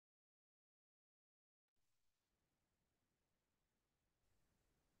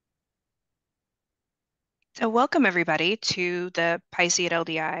So welcome everybody to the PISCE at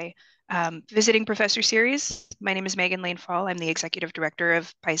LDI Visiting Professor Series. My name is Megan Lane Fall. I'm the Executive Director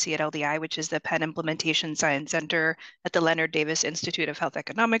of PISCE at LDI, which is the Penn Implementation Science Center at the Leonard Davis Institute of Health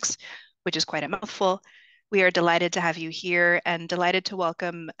Economics, which is quite a mouthful. We are delighted to have you here and delighted to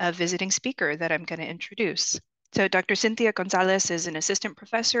welcome a visiting speaker that I'm going to introduce. So Dr. Cynthia Gonzalez is an assistant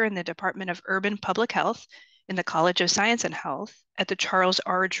professor in the Department of Urban Public Health in the College of Science and Health at the Charles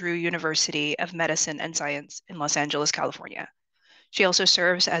R. Drew University of Medicine and Science in Los Angeles, California. She also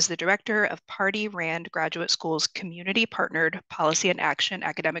serves as the director of Pardee Rand Graduate School's Community Partnered Policy and Action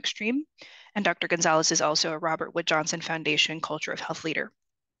academic stream. And Dr. Gonzalez is also a Robert Wood Johnson Foundation Culture of Health leader.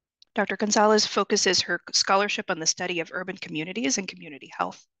 Dr. Gonzalez focuses her scholarship on the study of urban communities and community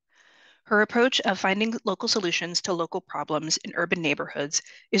health. Her approach of finding local solutions to local problems in urban neighborhoods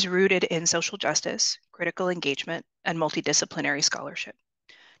is rooted in social justice, critical engagement, and multidisciplinary scholarship.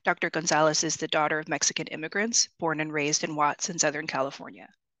 Dr. Gonzalez is the daughter of Mexican immigrants, born and raised in Watts in Southern California.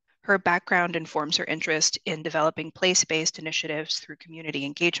 Her background informs her interest in developing place-based initiatives through community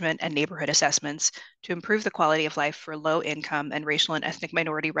engagement and neighborhood assessments to improve the quality of life for low-income and racial and ethnic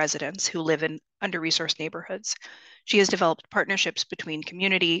minority residents who live in under-resourced neighborhoods. She has developed partnerships between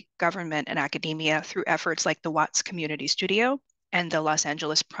community, government, and academia through efforts like the Watts Community Studio and the Los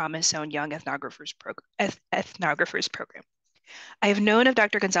Angeles Promise Zone Young Ethnographers Program. I have known of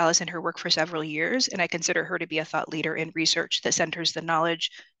Dr. Gonzalez and her work for several years, and I consider her to be a thought leader in research that centers the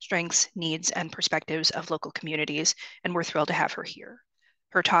knowledge, strengths, needs, and perspectives of local communities, and we're thrilled to have her here.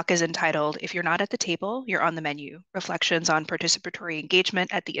 Her talk is entitled, If You're Not at the Table, You're on the Menu, Reflections on Participatory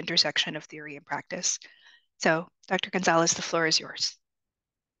Engagement at the Intersection of Theory and Practice. So, Dr. Gonzalez, the floor is yours.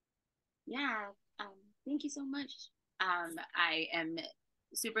 Yeah, um, thank you so much. I am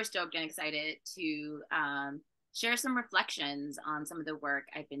super stoked and excited to share some reflections on some of the work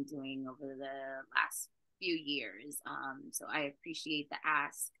I've been doing over the last few years. So I appreciate the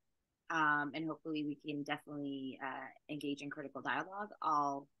ask, and hopefully we can definitely engage in critical dialogue.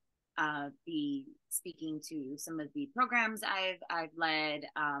 I'll be speaking to some of the programs I've led,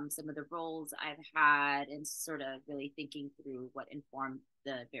 some of the roles I've had, and sort of really thinking through what informed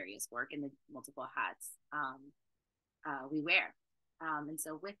the various work and the multiple hats we wear. And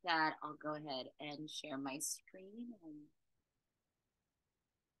so with that, I'll go ahead and share my screen and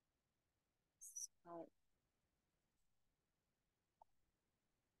start.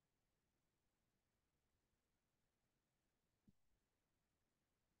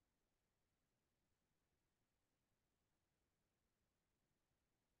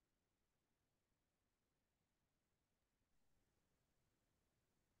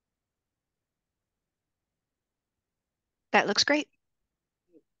 That looks great.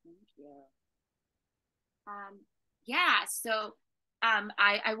 Thank you. Um, yeah, so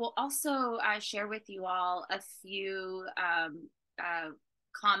I will also share with you all a few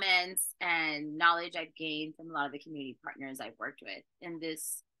comments and knowledge I've gained from a lot of the community partners I've worked with. And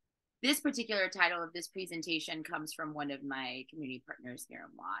this particular title of this presentation comes from one of my community partners here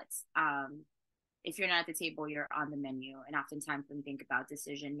in Watts. If you're not at the table, you're on the menu. And oftentimes when we think about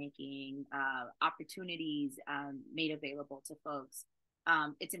decision making, opportunities made available to folks,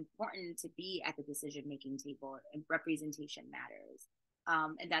 it's important to be at the decision making table, and representation matters.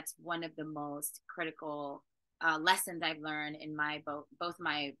 And that's one of the most critical lessons I've learned in my both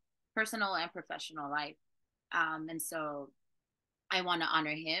my personal and professional life. And so I want to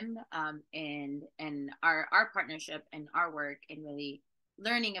honor him, and our partnership and our work, and really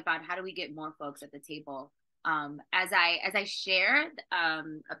learning about how do we get more folks at the table. As I shared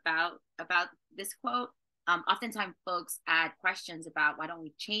about this quote, oftentimes folks add questions about why don't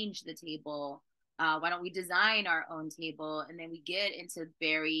we change the table, why don't we design our own table, and then we get into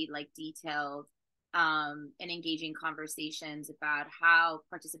very like detailed and engaging conversations about how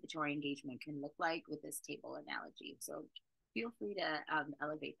participatory engagement can look like with this table analogy. So feel free to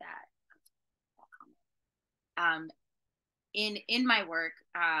elevate that comment. In my work,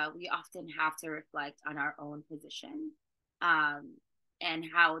 we often have to reflect on our own position, and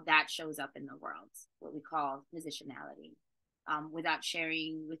how that shows up in the world, what we call positionality. Without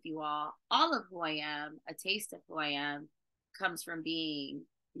sharing with you all of who I am, a taste of who I am comes from being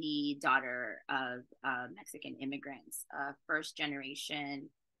the daughter of Mexican immigrants, first generation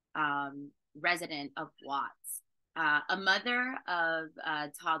resident of Watts, a mother of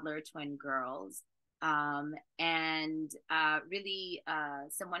toddler twin girls, and really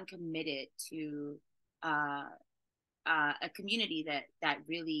someone committed to a community that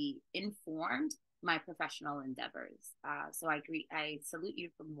really informed my professional endeavors. So I salute you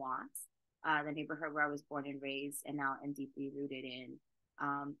from Watts, the neighborhood where I was born and raised, and now am deeply rooted in.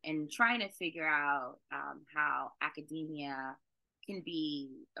 and trying to figure out how academia can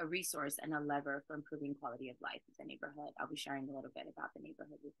be a resource and a lever for improving quality of life in the neighborhood. I'll be sharing a little bit about the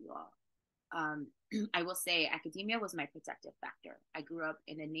neighborhood with you all. I will say academia was my protective factor. I grew up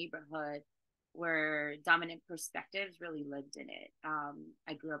in a neighborhood where dominant perspectives really lived in it.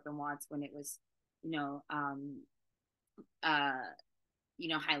 I grew up in Watts when it was, you know, uh,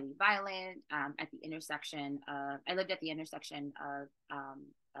 highly violent. At the intersection of, I lived at the intersection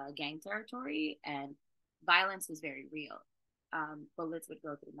of gang territory, and violence was very real. Bullets would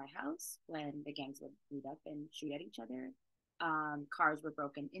go through my house when the gangs would meet up and shoot at each other. Cars were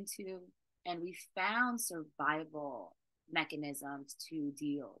broken into, and we found survival mechanisms to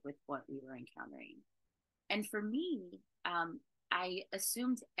deal with what we were encountering. And for me, I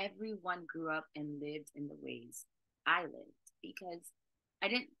assumed everyone grew up and lived in the ways I lived, because I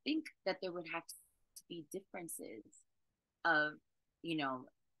didn't think that there would have to be differences of, you know,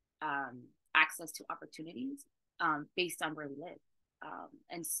 access to opportunities based on where we live.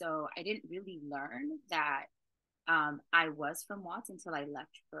 And so I didn't really learn that I was from Watts until I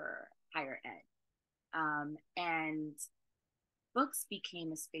left for higher ed. And books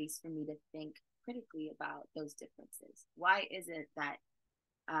became a space for me to think critically about those differences. Why is it that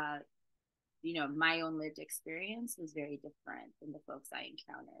my own lived experience was very different than the folks I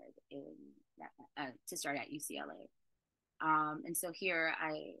encountered to start at UCLA. And so here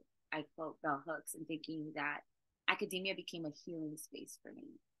I quote Bell Hooks in thinking that academia became a healing space for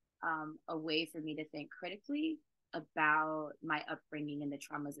me, a way for me to think critically about my upbringing and the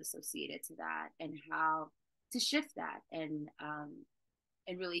traumas associated to that, and how to shift that and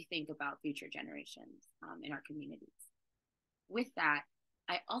really think about future generations in our communities. With that,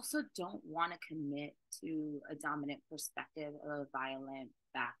 I also don't want to commit to a dominant perspective of a violent,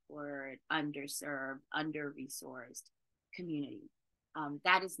 backward, underserved, under-resourced community.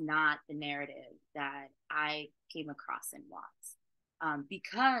 That is not the narrative that I came across in Watts.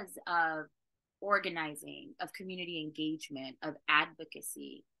 Because of organizing, of community engagement, of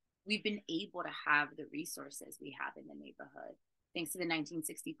advocacy, we've been able to have the resources we have in the neighborhood. Thanks to the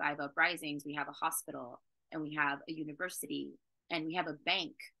 1965 uprisings, we have a hospital, and we have a university, and we have a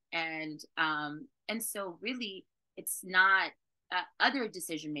bank. And so really, it's not other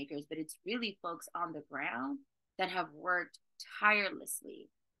decision makers, but it's really folks on the ground that have worked tirelessly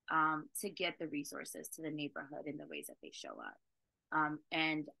to get the resources to the neighborhood in the ways that they show up.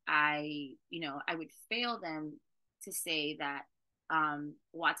 And I would fail them to say that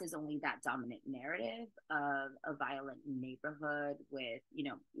Watts is only that dominant narrative of a violent neighborhood with,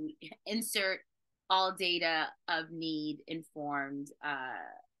 insert all data of need informed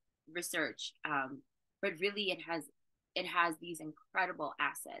research. But really it has these incredible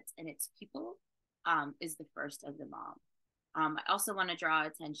assets, and its people is the first of them all. I also want to draw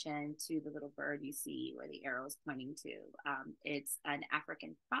attention to the little bird you see where the arrow is pointing to. It's an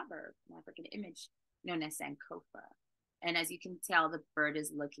African proverb, an African image known as Sankofa. And as you can tell, the bird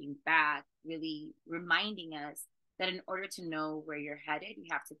is looking back, really reminding us that in order to know where you're headed, you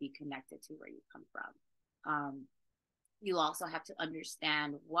have to be connected to where you come from. You also have to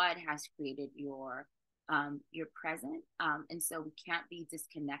understand what has created your present. And so we can't be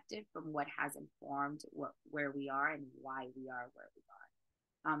disconnected from what has informed where we are and why we are where we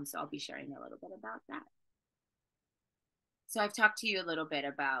are. So I'll be sharing a little bit about that. So I've talked to you a little bit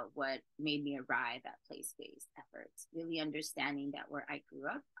about what made me arrive at place-based efforts, really understanding that where I grew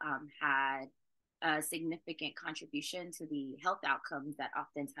up had a significant contribution to the health outcomes that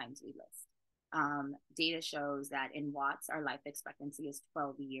oftentimes we list. Data shows that in Watts, our life expectancy is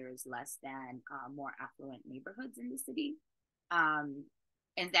 12 years less than more affluent neighborhoods in the city. And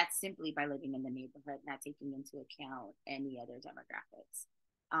that's simply by living in the neighborhood, not taking into account any other demographics.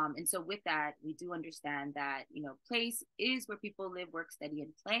 And so with that, we do understand that, place is where people live, work, study,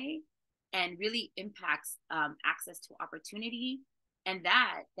 and play, and really impacts access to opportunity. And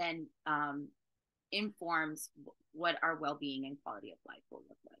that then informs what our well-being and quality of life will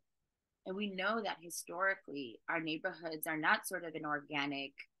look like. And we know that historically, our neighborhoods are not sort of an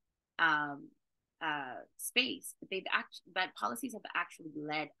organic space, but policies have actually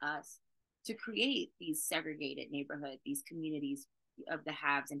led us to create these segregated neighborhoods, these communities of the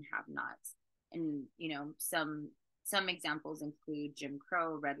haves and have-nots. And some examples include Jim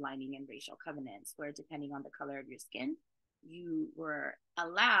Crow, redlining, and racial covenants, where depending on the color of your skin, you were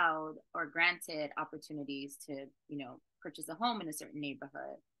allowed or granted opportunities to purchase a home in a certain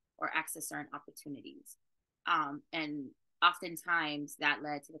neighborhood or access certain opportunities. And oftentimes that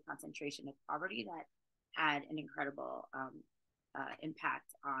led to the concentration of poverty that had an incredible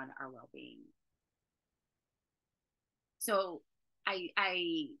impact on our well-being. So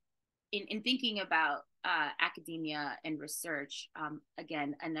I in thinking about academia and research,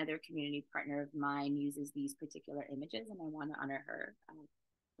 again, another community partner of mine uses these particular images, and I want to honor her,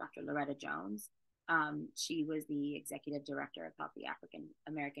 Dr. Loretta Jones. She was the executive director of Healthy African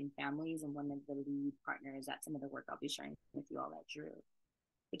American Families and one of the lead partners at some of the work I'll be sharing with you all at Drew.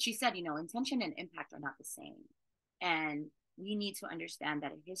 But she said, intention and impact are not the same. And we need to understand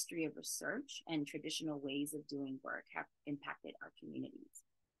that a history of research and traditional ways of doing work have impacted our communities.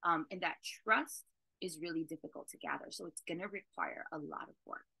 And that trust is really difficult to gather. So it's going to require a lot of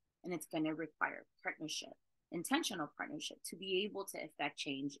work, and it's going to require partnership, intentional partnership, to be able to effect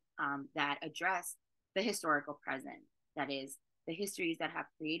change that address the historical present. That is, the histories that have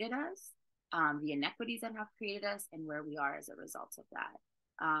created us, the inequities that have created us, and where we are as a result of that.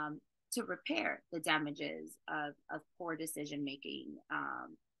 To repair the damages of poor decision making.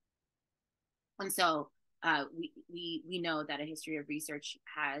 And so we know that a history of research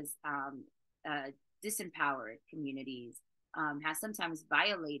has disempowered communities, has sometimes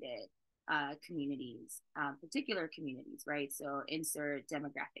violated communities, particular communities, right? So insert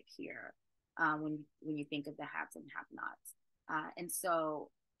demographic here when you think of the haves and have-nots. And so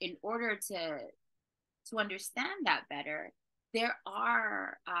in order to understand that better, there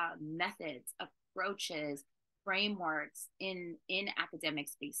are methods, approaches, frameworks in academic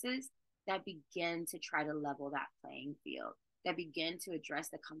spaces that begin to try to level that playing field, that begin to address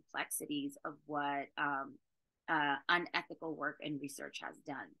the complexities of what unethical work and research has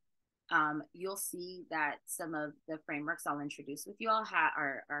done. You'll see that some of the frameworks I'll introduce with you all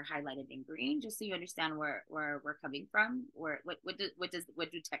are highlighted in green, just so you understand where we're coming from, what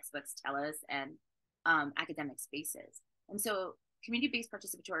do textbooks tell us, and academic spaces. And so community-based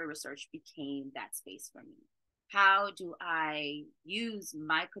participatory research became that space for me. How do I use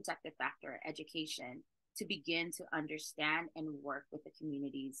my protective factor, education, to begin to understand and work with the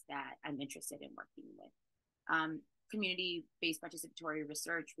communities that I'm interested in working with? Community-based participatory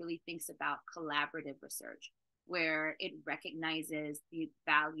research really thinks about collaborative research, where it recognizes the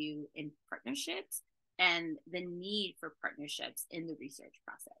value in partnerships and the need for partnerships in the research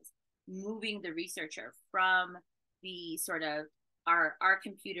process, moving the researcher from the sort of our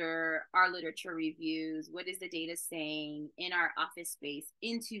computer, our literature reviews, what is the data saying in our office space,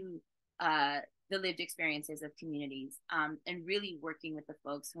 into the lived experiences of communities, and really working with the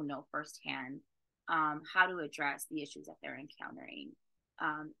folks who know firsthand how to address the issues that they're encountering.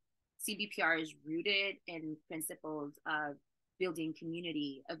 CBPR is rooted in principles of building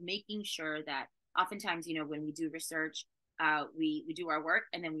community, of making sure that oftentimes, when we do research, we do our work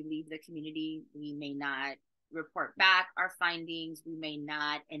and then we leave the community. We may not report back our findings. We may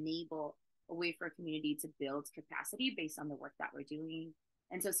not enable a way for a community to build capacity based on the work that we're doing.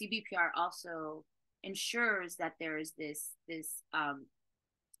 And so CBPR also ensures that there is this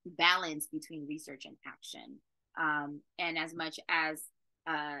balance between research and action. And as much as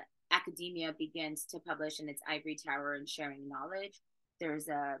academia begins to publish in its ivory tower and sharing knowledge, there's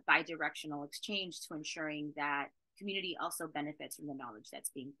a bidirectional exchange to ensuring that community also benefits from the knowledge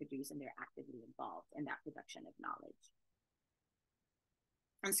that's being produced, and they're actively involved in that production of knowledge.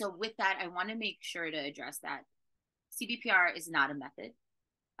 And so with that, I want to make sure to address that CBPR is not a method.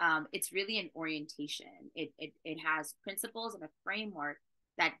 It's really an orientation. It has principles and a framework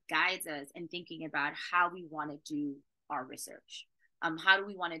that guides us in thinking about how we want to do our research. How do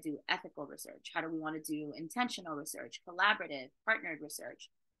we want to do ethical research? How do we want to do intentional research, collaborative, partnered research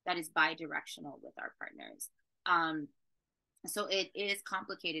that is bi-directional with our partners? So it is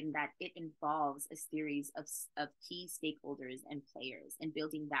complicated in that it involves a series of key stakeholders and players, and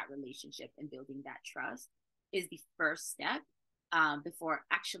building that relationship and building that trust is the first step before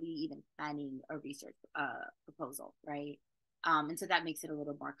actually even planning a research proposal, right? And so that makes it a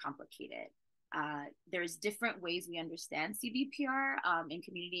little more complicated. There's different ways we understand CBPR in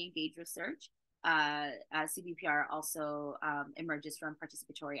community engaged research. CBPR also emerges from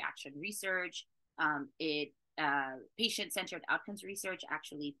participatory action research. Patient-centered outcomes research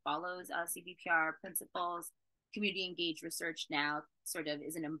actually follows CBPR principles. Community engaged research now sort of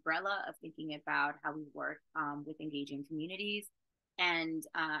is an umbrella of thinking about how we work with engaging communities. And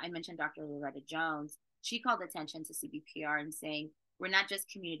I mentioned Dr. Loretta Jones. She called attention to CBPR and saying, we're not just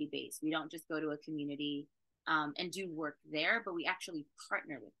community-based. We don't just go to a community and do work there, but we actually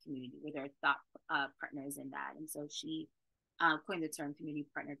partner with community, with our thought partners in that. And so she coined the term community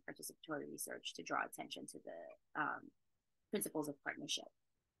partnered participatory research to draw attention to the principles of partnership.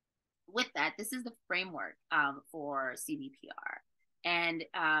 With that, this is the framework for CBPR. And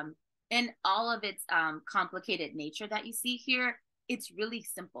in all of its complicated nature that you see here, it's really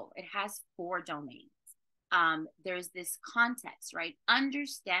simple. It has 4 domains. there's this context, right?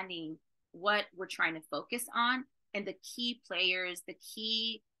 Understanding what we're trying to focus on and the key players, the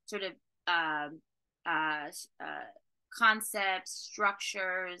key sort of concepts,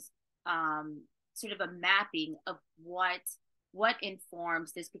 structures, sort of a mapping of what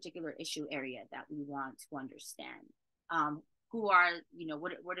informs this particular issue area that we want to understand. Who are, you know,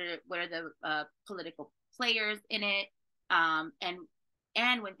 what are the political players in it,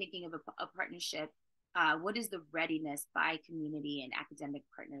 and when thinking of a partnership, what is the readiness by community and academic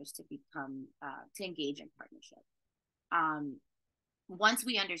partners to become to engage in partnership? Once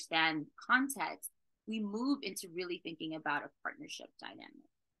we understand context, we move into really thinking about a partnership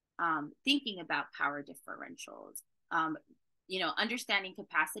dynamic, thinking about power differentials. You know, understanding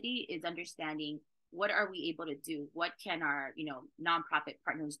capacity is understanding what are we able to do? What can our, you know, nonprofit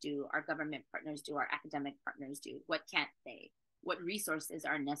partners do? Our government partners do? Our academic partners do? What can't they? What resources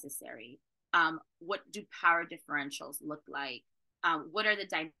are necessary? What do power differentials look like? What are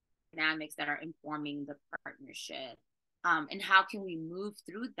the dynamics that are informing the partnership? And how can we move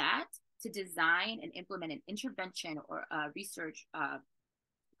through that to design and implement an intervention or a research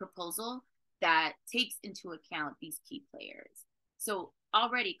proposal that takes into account these key players? So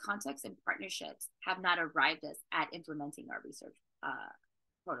already context and partnerships have not arrived us at implementing our research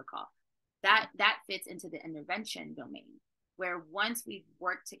protocol. That fits into the intervention domain, where once we've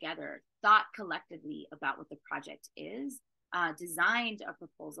worked together, thought collectively about what the project is, designed a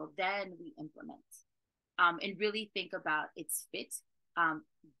proposal, then we implement, and really think about its fit.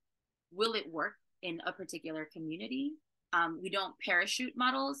 Will it work in a particular community? We don't parachute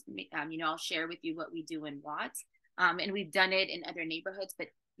models. You know, I'll share with you what we do in Watts, and we've done it in other neighborhoods, but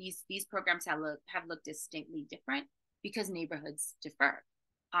these programs have looked distinctly different because neighborhoods differ.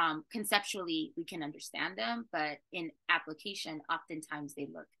 Conceptually, we can understand them, but in application, oftentimes they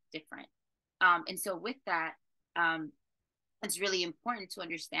look different. And so with that, it's really important to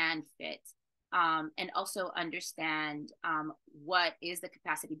understand fit, and also understand what is the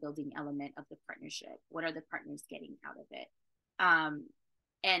capacity building element of the partnership. What are the partners getting out of it?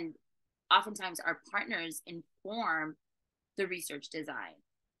 And oftentimes our partners inform the research design.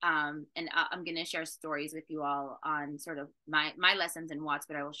 And I'm going to share stories with you all on sort of my lessons in Watts,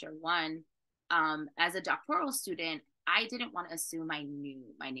 but I will share one. As a doctoral student, I didn't want to assume I knew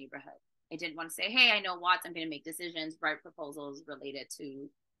my neighborhood. I didn't want to say, hey, I know Watts, I'm going to make decisions, write proposals related to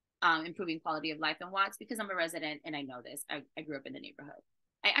improving quality of life in Watts because I'm a resident and I know this. I grew up in the neighborhood.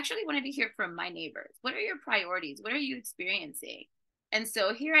 I actually wanted to hear from my neighbors. What are your priorities? What are you experiencing? And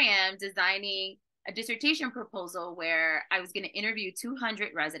so here I am designing a dissertation proposal where I was going to interview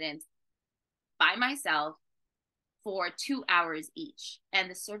 200 residents by myself for 2 hours each.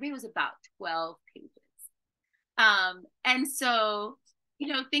 And the survey was about 12 pages. And so, you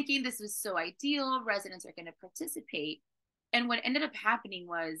know, thinking this was so ideal, residents are going to participate. And what ended up happening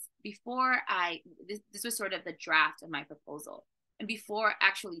was this was sort of the draft of my proposal. And before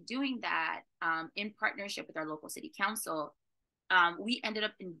actually doing that, in partnership with our local city council, we ended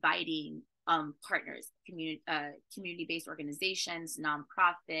up inviting partners, community-based organizations,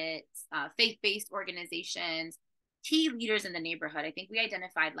 nonprofits, faith-based organizations, key leaders in the neighborhood. I think we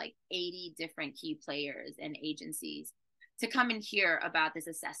identified like 80 different key players and agencies to come and hear about this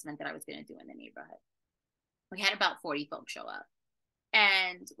assessment that I was going to do in the neighborhood. We had about 40 folks show up.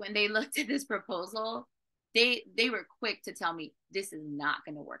 And when they looked at this proposal, they were quick to tell me, this is not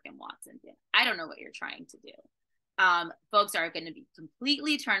going to work in Watson. I don't know what you're trying to do. Folks are going to be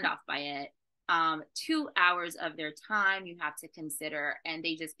completely turned off by it. 2 hours of their time you have to consider. And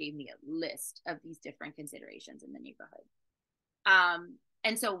they just gave me a list of these different considerations in the neighborhood.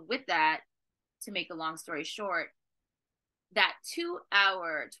 And so with that, to make a long story short, that 2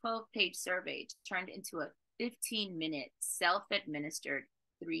 hour, 12-page survey turned into a 15-minute self-administered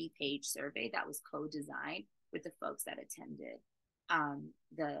 3-page survey that was co-designed with the folks that attended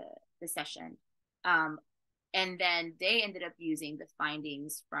the session. And then they ended up using the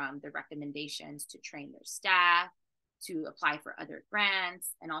findings from the recommendations to train their staff, to apply for other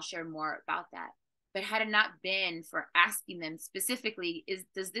grants, and I'll share more about that. But had it not been for asking them specifically,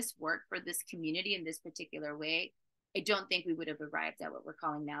 does this work for this community in this particular way? I don't think we would have arrived at what we're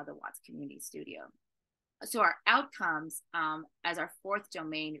calling now the Watts Community Studio. So our outcomes as our fourth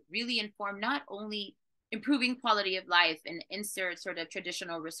domain really inform not only improving quality of life and insert sort of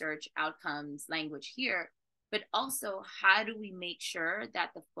traditional research outcomes language here, but also how do we make sure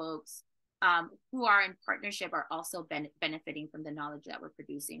that the folks who are in partnership are also benefiting from the knowledge that we're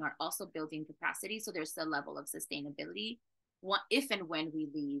producing, are also building capacity. So there's a level of sustainability if and when we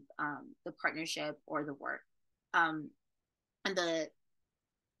leave the partnership or the work. And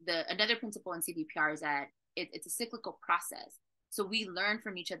another principle in CVPR is that it's a cyclical process. So we learn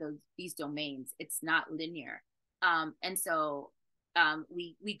from each of these domains. It's not linear. And so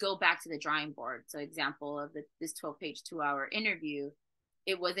we go back to the drawing board. So example of this 12-page 2-hour interview,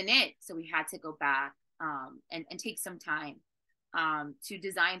 it wasn't it. So we had to go back and take some time to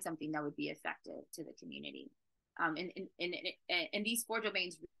design something that would be effective to the community. And these 4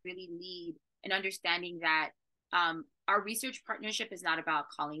 domains really lead in understanding that our research partnership is not about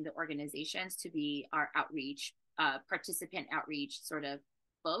calling the organizations to be our outreach, participant outreach sort of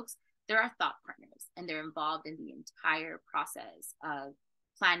folks. They're our thought partners, and they're involved in the entire process of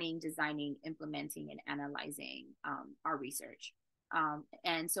planning, designing, implementing, and analyzing our research.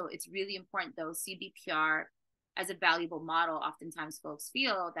 And so it's really important, though, CBPR as a valuable model. Oftentimes folks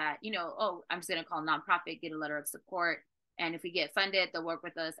feel that, oh, I'm just going to call nonprofit, get a letter of support, and if we get funded, they'll work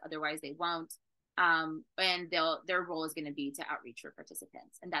with us, otherwise they won't. And their role is going to be to outreach for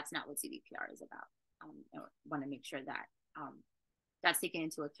participants, and that's not what CBPR is about. I want to make sure that that's taken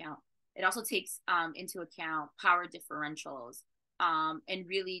into account. It also takes into account power differentials, and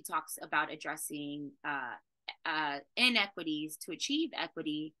really talks about addressing inequities to achieve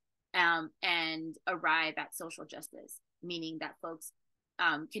equity, and arrive at social justice, meaning that folks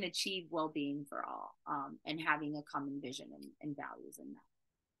can achieve well-being for all, and having a common vision and values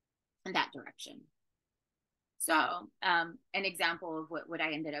in that direction. So an example of what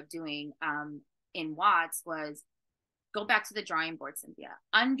I ended up doing in Watts was go back to the drawing board, Cynthia.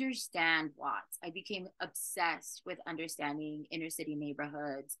 Understand Watts. I became obsessed with understanding inner city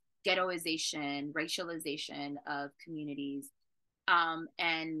neighborhoods, ghettoization, racialization of communities,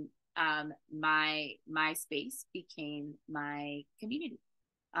 and my space became my community.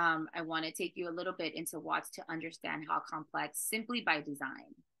 I want to take you a little bit into Watts to understand how complex, simply by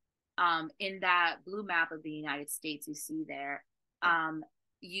design. In that blue map of the United States you see there,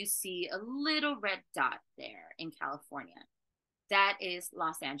 you see a little red dot there in California. That is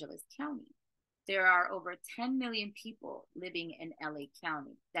Los Angeles County. There are over 10 million people living in LA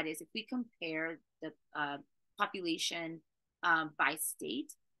County. That is, if we compare the population by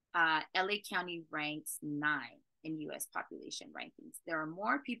state, LA County ranks 9 in US population rankings. There are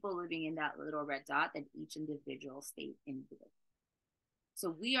more people living in that little red dot than each individual state individually. So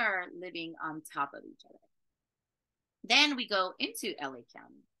we are living on top of each other. Then we go into LA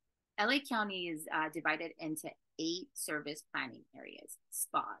County. LA County is divided into 8 service planning areas,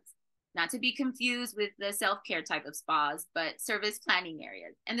 spas. Not to be confused with the self-care type of spas, but service planning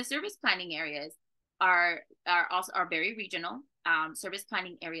areas. And the service planning areas are very regional. Service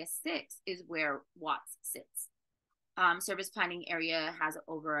planning area 6 is where Watts sits. Service planning area has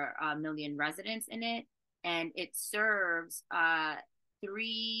over 1 million residents in it, and it serves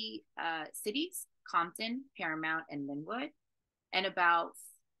 3 cities, Compton, Paramount, and Linwood, and about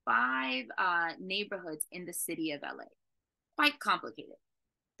 5 neighborhoods in the city of LA. Quite complicated.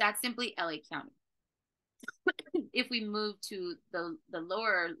 That's simply LA County. If we move to the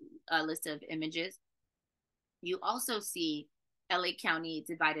lower list of images, you also see LA County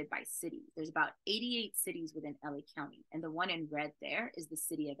divided by cities. There's about 88 cities within LA County, and the one in red there is the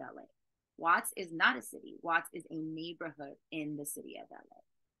city of LA. Watts is not a city. Watts is a neighborhood in the city of LA.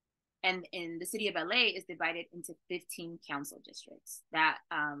 And in the city of LA is divided into 15 council districts. That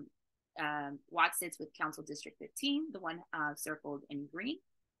Watts sits with Council District 15, the one circled in green.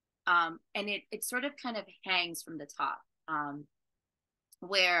 And it sort of kind of hangs from the top,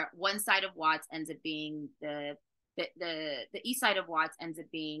 where one side of Watts ends up being the east side of Watts ends up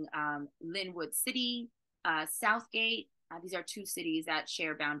being Linwood City, Southgate. These are 2 cities that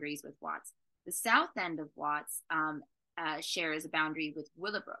share boundaries with Watts. The south end of Watts shares a boundary with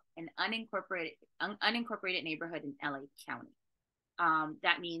Willowbrook, an unincorporated neighborhood in LA County.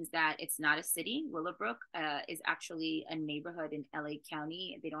 That means that it's not a city. Willowbrook is actually a neighborhood in LA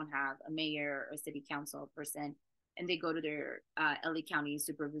County. They don't have a mayor or city council person, and they go to their LA County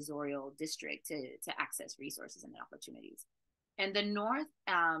supervisorial district to access resources and opportunities. And the north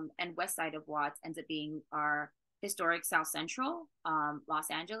and west side of Watts ends up being our historic South Central, Los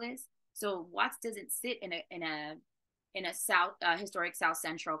Angeles. So Watts doesn't sit in a South historic South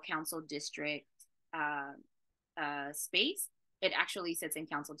Central Council District space. It actually sits in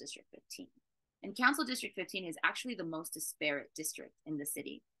Council District 15. And Council District 15 is actually the most disparate district in the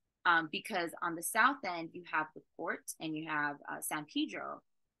city, because on the south end, you have the port and you have San Pedro,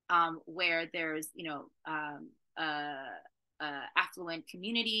 where there's, affluent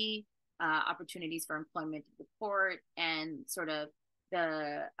community, opportunities for employment at the port, and sort of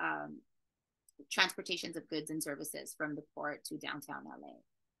the transportations of goods and services from the port to downtown LA.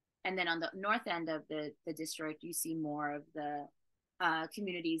 And then on the north end of the district, you see more of the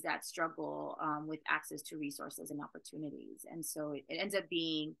communities that struggle with access to resources and opportunities. And so it ends up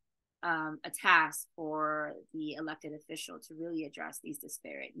being a task for the elected official to really address these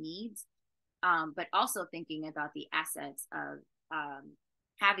disparate needs, but also thinking about the assets of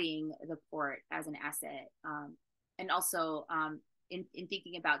having the port as an asset. And also in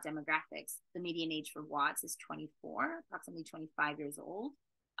thinking about demographics, the median age for Watts is 24, approximately 25 years old.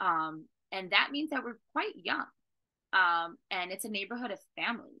 And that means that we're quite young. And it's a neighborhood of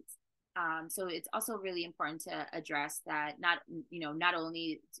families. So it's also really important to address that not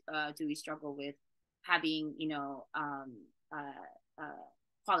only do we struggle with having,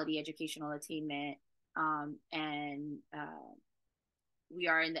 quality educational attainment, and we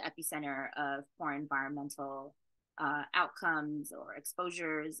are in the epicenter of poor environmental outcomes or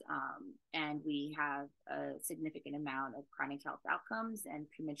exposures, and we have a significant amount of chronic health outcomes and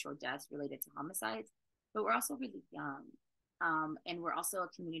premature deaths related to homicides, but we're also really young, and we're also a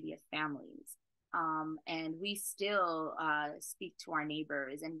community of families, and we still speak to our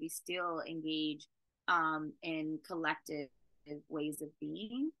neighbors, and we still engage in collective ways of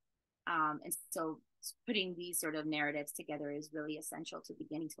being, and so putting these sort of narratives together is really essential to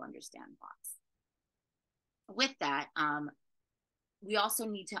beginning to understand loss. With that, we also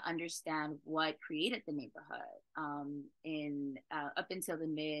need to understand what created the neighborhood. Up until the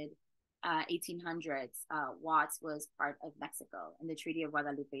mid 1800s, Watts was part of Mexico, and the Treaty of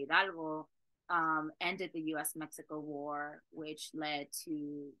Guadalupe Hidalgo ended the U.S.-Mexico War, which led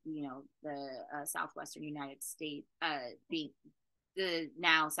to the southwestern United States being the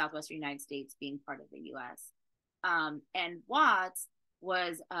now southwestern United States being part of the U.S. And Watts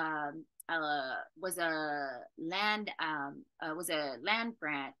was a land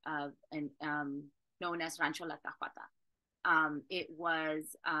grant of known as Rancho La Tajuata. It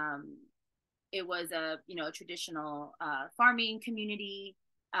was a traditional farming community,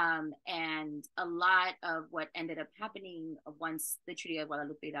 and a lot of what ended up happening once the Treaty of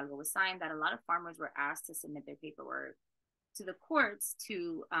Guadalupe Hidalgo was signed, that a lot of farmers were asked to submit their paperwork to the courts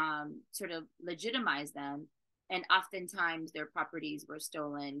to sort of legitimize them. And oftentimes their properties were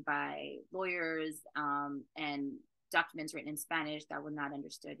stolen by lawyers, and documents written in Spanish that were not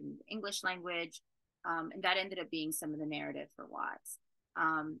understood in the English language. And that ended up being some of the narrative for Watts.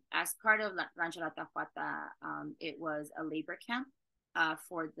 As part of Rancho La Tajuata, it was a labor camp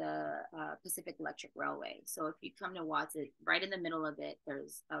for the Pacific Electric Railway. So if you come to Watts, right in the middle of it,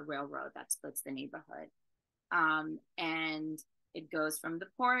 there's a railroad that splits the neighborhood. And it goes from the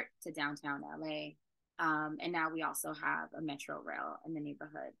port to downtown LA. And now we also have a metro rail in the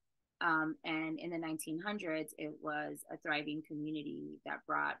neighborhood. And in the 1900s, it was a thriving community that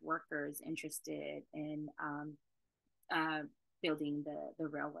brought workers interested in building the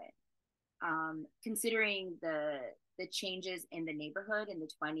railway. Considering the changes in the neighborhood in the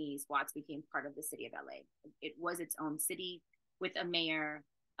 20s, Watts became part of the city of LA. It was its own city with a mayor.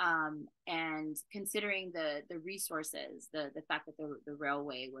 And considering the resources, the fact that the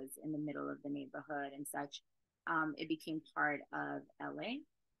railway was in the middle of the neighborhood and such, it became part of LA.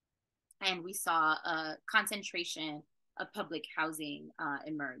 And we saw a concentration of public housing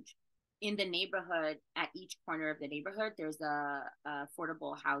emerge. In the neighborhood, at each corner of the neighborhood, there's a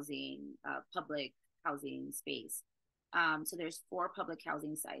affordable housing, public housing space. So there's 4 public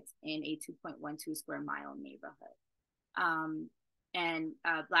housing sites in a 2.12 square mile neighborhood. And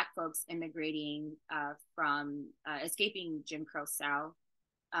Black folks immigrating from escaping Jim Crow South,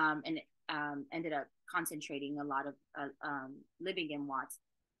 and ended up concentrating a lot of living in Watts,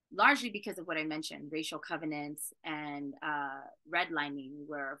 largely because of what I mentioned, racial covenants and redlining,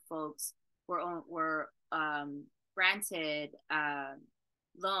 where folks were granted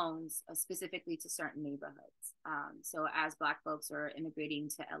loans specifically to certain neighborhoods. So as Black folks were immigrating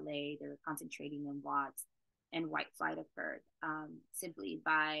to LA, they were concentrating in Watts, and white flight occurred simply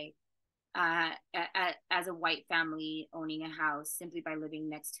by, as a white family owning a house, simply by living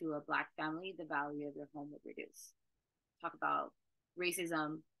next to a Black family, the value of their home would reduce. Talk about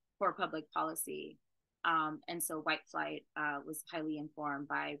racism, poor public policy. And so white flight was highly informed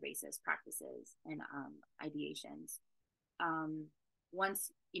by racist practices and ideations.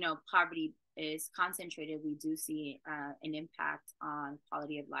 Once, poverty is concentrated, we do see an impact on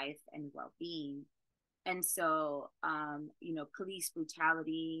quality of life and well-being. And so, police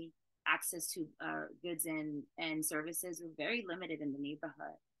brutality, access to goods and services were very limited in the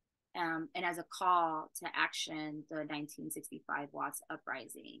neighborhood. And as a call to action, the 1965 Watts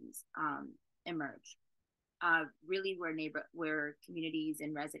uprisings emerged. Really where communities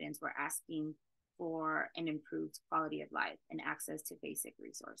and residents were asking for an improved quality of life and access to basic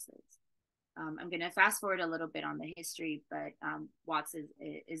resources. I'm going to fast forward a little bit on the history, but Watts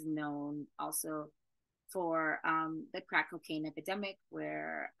is known also for the crack cocaine epidemic,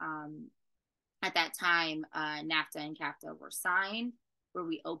 where at that time NAFTA and CAFTA were signed, where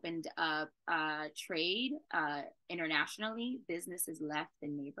we opened up trade internationally. Businesses left the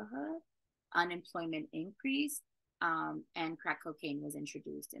neighborhood, unemployment increased, and crack cocaine was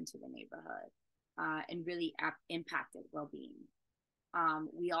introduced into the neighborhood and really impacted well-being.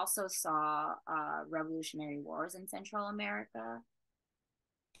 We also saw revolutionary wars in Central America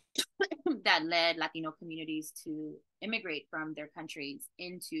that led Latino communities to immigrate from their countries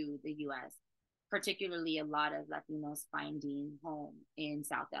into the US, particularly a lot of Latinos finding home in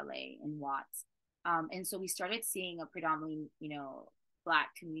South LA in Watts. And so we started seeing a predominantly, Black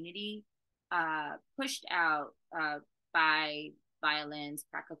community pushed out by violence,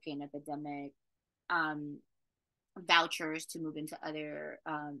 crack cocaine epidemic, vouchers to move into other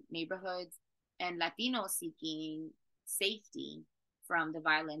neighborhoods, and Latinos seeking safety from the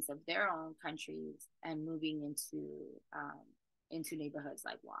violence of their own countries and moving into neighborhoods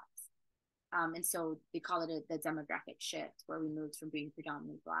like Watts. And so they call it the demographic shift, where we moved from being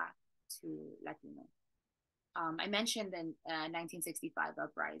predominantly Black to Latino. I mentioned the 1965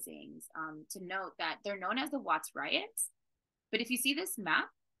 uprisings, to note that they're known as the Watts riots. But if you see this map,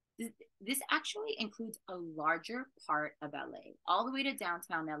 this actually includes a larger part of LA, all the way to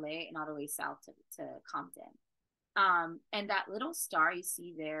downtown LA and all the way south to Compton. And that little star you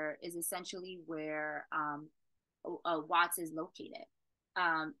see there is essentially where Watts is located.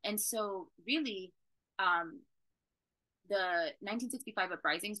 And so really, the 1965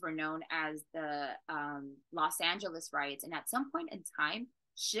 uprisings were known as the Los Angeles riots, and at some point in time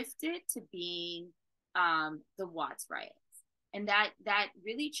shifted to being the Watts riots. And that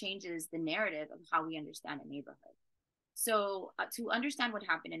really changes the narrative of how we understand a neighborhood. So to understand what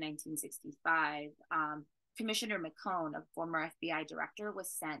happened in 1965, Commissioner McCone, a former FBI director, was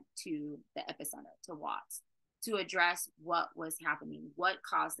sent to the epicenter, to Watts, to address what was happening, what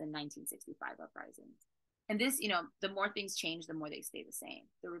caused the 1965 uprisings. And this, the more things change, the more they stay the same.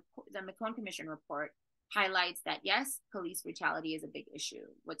 The McCone Commission report highlights that, yes, police brutality is a big issue.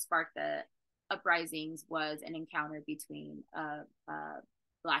 What sparked the uprisings was an encounter between a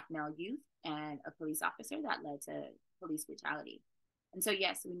Black male youth and a police officer that led to police brutality. And so,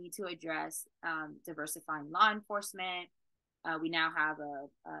 yes, we need to address diversifying law enforcement. We now have a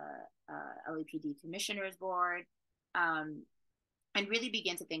LAPD commissioners board, and really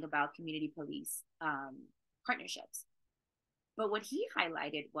begin to think about community police partnerships. But what he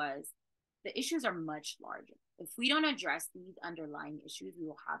highlighted was the issues are much larger. If we don't address these underlying issues, we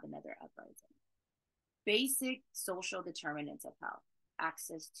will have another uprising. Basic social determinants of health: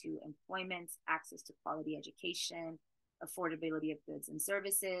 access to employment, access to quality education, affordability of goods and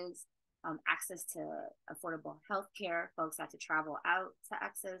services, access to affordable healthcare. Folks had to travel out to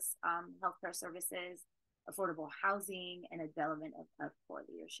access healthcare services, affordable housing, and a development of poor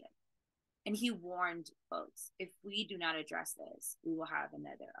leadership. And he warned folks, if we do not address this, we will have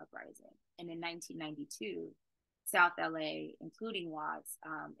another uprising. And in 1992, South LA, including Watts,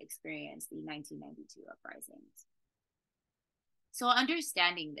 experienced the 1992 uprisings. So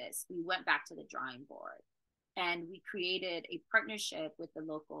understanding this, we went back to the drawing board, and we created a partnership with the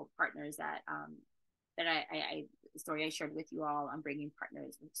local partners that the story I shared with you all on bringing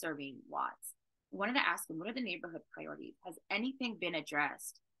partners with serving Watts. We wanted to ask them, what are the neighborhood priorities? Has anything been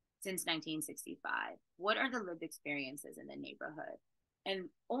addressed since 1965? What are the lived experiences in the neighborhood? And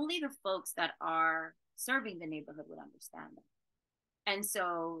only the folks that are serving the neighborhood would understand them. And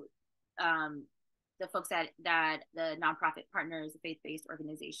so the folks that the nonprofit partners, the faith-based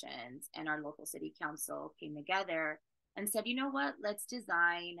organizations, and our local city council came together and said, you know what, let's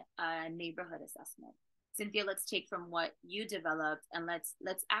design a neighborhood assessment. Cynthia, let's take from what you developed and let's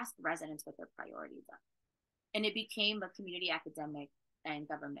ask residents what their priorities are. And it became a community, academic, and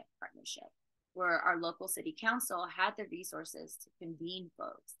government partnership, where our local city council had the resources to convene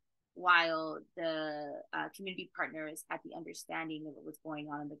folks, while the community partners had the understanding of what was going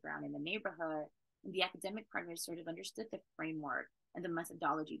on the ground in the neighborhood. And the academic partners sort of understood the framework and the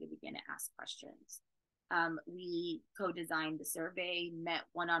methodology to begin to ask questions. We co-designed the survey, met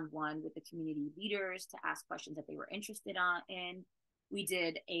one-on-one with the community leaders to ask questions that they were interested in. We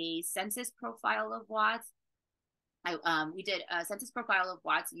did a census profile of Watts. We did a census profile of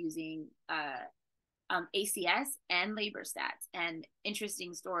Watts using ACS and labor stats. And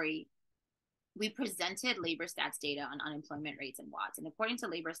interesting story, we presented labor stats data on unemployment rates in Watts. And according to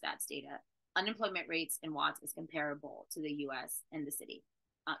labor stats data, unemployment rates in Watts is comparable to the US and the city,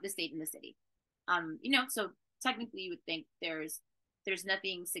 the state and the city. So technically you would think there's there's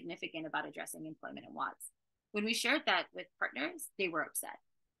nothing significant about addressing employment in Watts. When we shared that with partners, they were upset.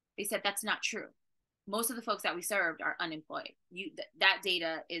 They said that's not true. Most of the folks that we served are unemployed. That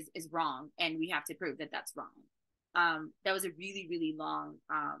data is wrong, and we have to prove that that's wrong. That was a really, really long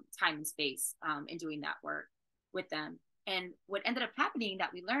time and space in doing that work with them. And what ended up happening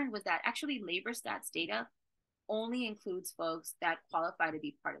that we learned was that actually labor stats data only includes folks that qualify to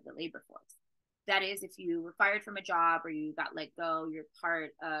be part of the labor force. That is, if you were fired from a job or you got let go, you're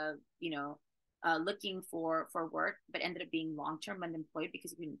part of, looking for work, but ended up being long-term unemployed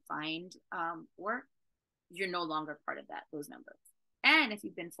because you couldn't find work, you're no longer part of those numbers. And if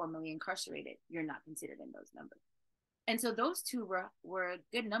you've been formally incarcerated, you're not considered in those numbers. And so those two were a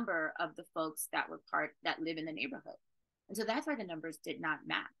good number of the folks that live in the neighborhood. And so that's why the numbers did not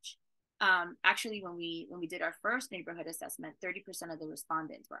match. Actually, when we did our first neighborhood assessment, 30% of the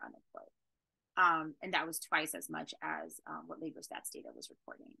respondents were unemployed. And that was twice as much as what labor stats data was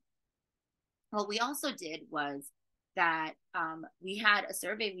reporting. What we also did was that we had a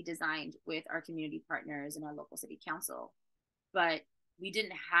survey we designed with our community partners and our local city council, but we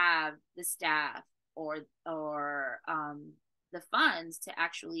didn't have the staff or the funds to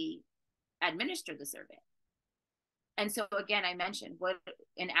actually administer the survey. And so again, I mentioned what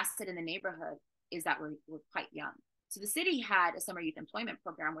an asset in the neighborhood is that we're quite young. So the city had a summer youth employment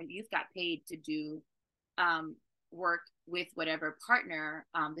program where youth got paid to do work with whatever partner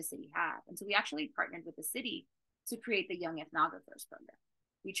the city had. And so we actually partnered with the city to create the Young Ethnographers program.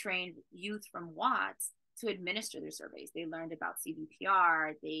 We trained youth from Watts to administer their surveys. They learned about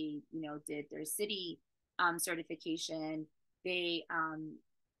CVPR. They, did their city certification. They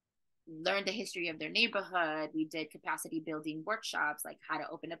learned the history of their neighborhood. We did capacity building workshops, like how to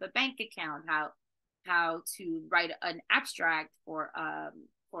open up a bank account, how to write an abstract for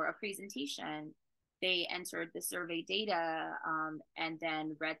a presentation. They entered the survey data and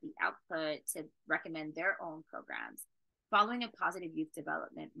then read the output to recommend their own programs, following a positive youth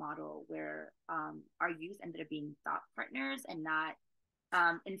development model where our youth ended up being thought partners and not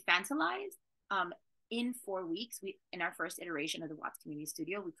infantilized. In 4 weeks, in our first iteration of the Watts Community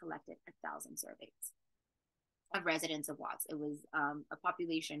Studio, we collected 1,000 surveys of residents of Watts. It was a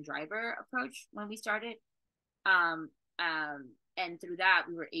population driver approach when we started. And through that,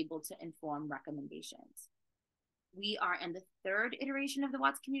 we were able to inform recommendations. We are in the third iteration of the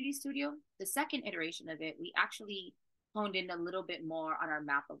Watts Community Studio. The second iteration of it, we actually honed in a little bit more on our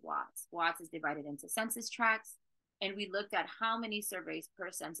map of Watts. Watts is divided into census tracts, and we looked at how many surveys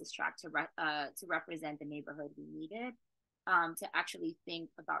per census tract to represent the neighborhood we needed to actually think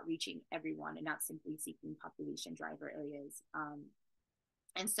about reaching everyone and not simply seeking population driver areas.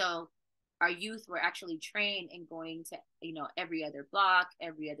 And so our youth were actually trained in going to, every other block,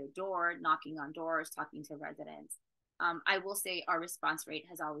 every other door, knocking on doors, talking to residents. I will say our response rate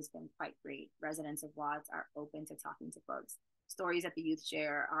has always been quite great. Residents of Watts are open to talking to folks. Stories that the youth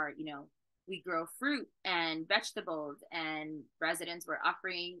share are, we grow fruit and vegetables, and residents were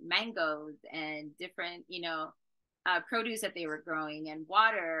offering mangoes and different, produce that they were growing and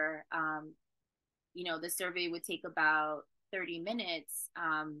water. The survey would take about 30 minutes,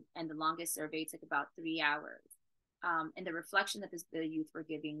 and the longest survey took about 3 hours. And the reflection that the youth were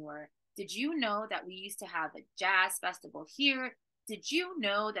giving were, did you know that we used to have a jazz festival here? Did you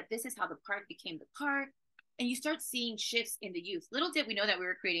know that this is how the park became the park? And you start seeing shifts in the youth. Little did we know that we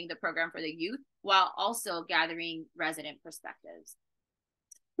were creating the program for the youth while also gathering resident perspectives.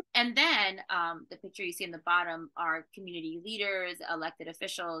 And then the picture you see in the bottom are community leaders, elected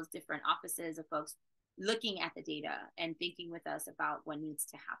officials, different offices of folks looking at the data and thinking with us about what needs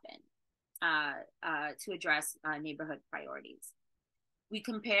to happen to address neighborhood priorities. We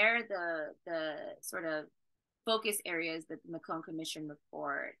compare the sort of focus areas that the Macomb Commission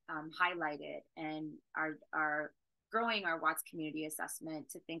report highlighted, and are growing our Watts community assessment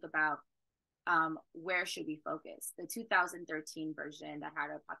to think about where should we focus. The 2013 version that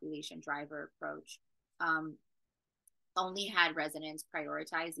had a population driver approach only had residents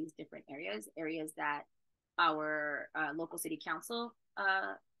prioritize these different areas that our local city council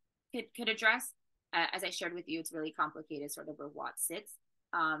could address. As I shared with you, it's really complicated sort of where Watts sits.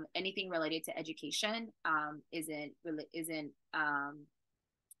 Anything related to education is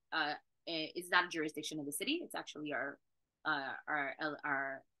not a jurisdiction of the city. It's actually our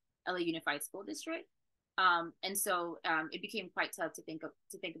LA Unified School District. And so it became quite tough to think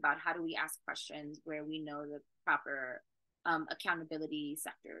about how do we ask questions where we know the proper accountability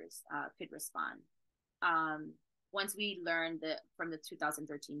sectors could respond. Once we learned from the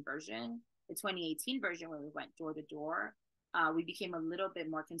 2013 version, the 2018 version where we went door to door, we became a little bit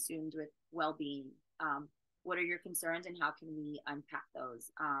more consumed with well-being. What are your concerns and how can we unpack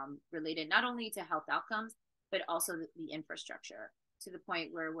those, related not only to health outcomes, but also the infrastructure, to the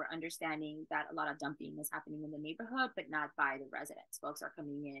point where we're understanding that a lot of dumping is happening in the neighborhood, but not by the residents. Folks are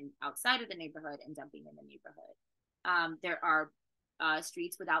coming in outside of the neighborhood and dumping in the neighborhood. There are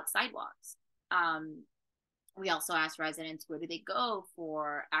streets without sidewalks. We also ask residents, where do they go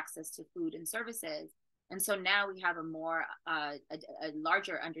for access to food and services? And so now we have a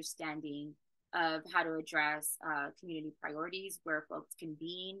larger understanding of how to address community priorities, where folks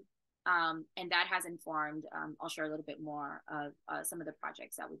convene. And that has informed, I'll share a little bit more of some of the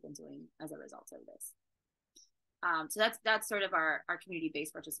projects that we've been doing as a result of this. So that's sort of our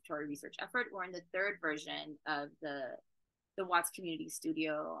community-based participatory research effort. We're in the third version of the Watts Community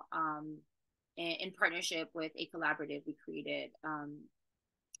Studio, in partnership with a collaborative we created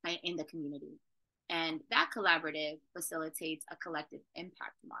in the community. And that collaborative facilitates a collective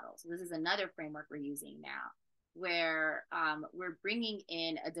impact model. So this is another framework we're using now, where we're bringing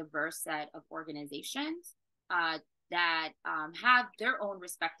in a diverse set of organizations that have their own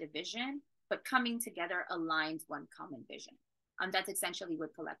respective vision, but coming together aligns one common vision. That's essentially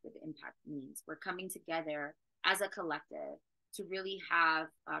what collective impact means. We're coming together as a collective to really have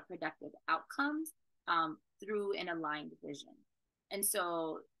productive outcomes through an aligned vision. And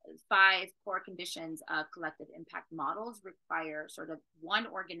so 5 core conditions of collective impact models require sort of one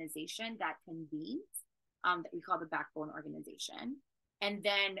organization that convenes, that we call the backbone organization. And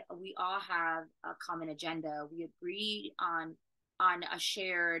then we all have a common agenda. We agree on a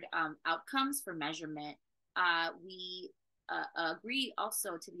shared outcomes for measurement. We agree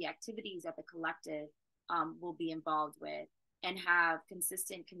also to the activities that the collective will be involved with, and have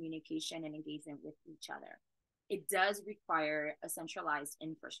consistent communication and engagement with each other. It does require a centralized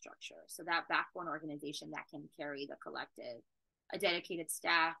infrastructure, so that backbone organization that can carry the collective, a dedicated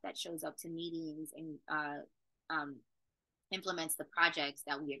staff that shows up to meetings and implements the projects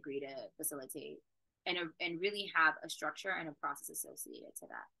that we agree to facilitate, and really have a structure and a process associated to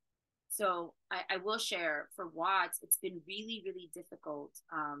that. So I will share, for Watts, it's been really, really difficult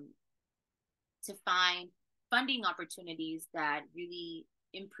to find funding opportunities that really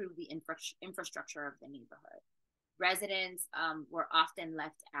improve the infrastructure of the neighborhood. Residents were often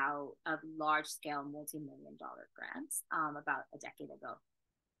left out of large-scale multi-million-dollar grants about a decade ago.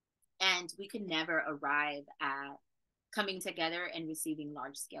 And we could never arrive at coming together and receiving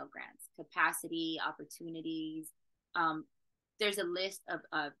large-scale grants. Capacity, opportunities. There's a list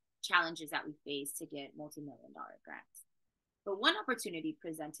of challenges that we face to get multi-million-dollar grants. But one opportunity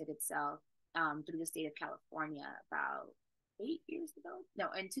presented itself through the state of California about 8 years ago, no,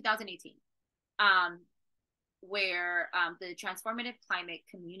 in 2018, where the Transformative Climate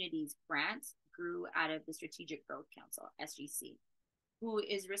Communities Grant grew out of the Strategic Growth Council, SGC, who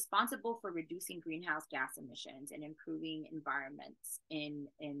is responsible for reducing greenhouse gas emissions and improving environments in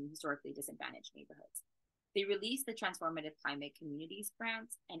historically disadvantaged neighborhoods. They released the Transformative Climate Communities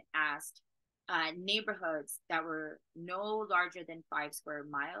Grants and asked neighborhoods that were no larger than 5 square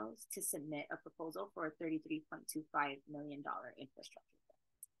miles to submit a proposal for a $33.25 million infrastructure grant.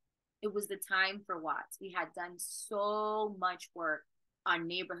 It was the time for Watts. We had done so much work on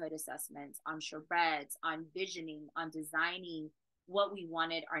neighborhood assessments, on charrettes, on visioning, on designing what we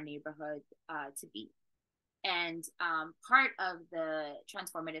wanted our neighborhood to be. And part of the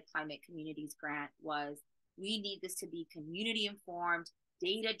Transformative Climate Communities Grant was, we need this to be community informed,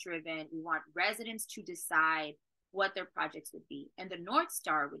 data driven. We want residents to decide what their projects would be. And the North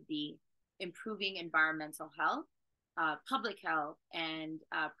Star would be improving environmental health, public health, and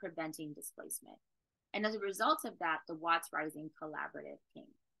preventing displacement. And as a result of that, the Watts Rising Collaborative came.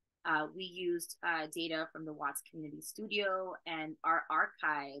 We used data from the Watts Community Studio and our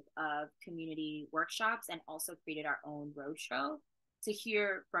archive of community workshops, and also created our own roadshow to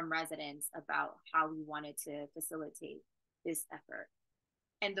hear from residents about how we wanted to facilitate this effort.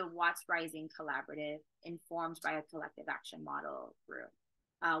 And the Watts Rising Collaborative, informed by a collective action model, grew.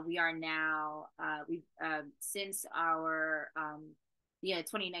 We are now, since our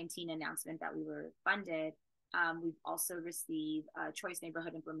 2019 announcement that we were funded, we've also received a Choice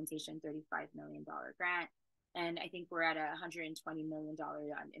Neighborhood Implementation $35 million grant. And I think we're at $120 million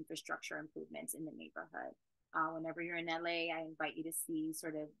on infrastructure improvements in the neighborhood. Whenever you're in LA, I invite you to see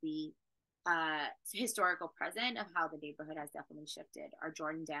sort of the historical present of how the neighborhood has definitely shifted. Our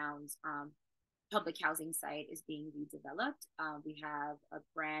Jordan Downs public housing site is being redeveloped. We have a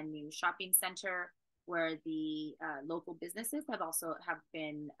brand new shopping center where the local businesses have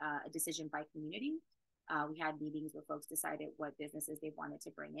been a decision by community. We had meetings where folks decided what businesses they wanted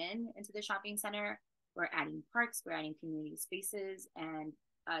to bring into the shopping center. We're adding parks, we're adding community spaces, and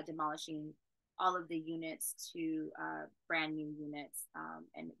demolishing all of the units to brand new units,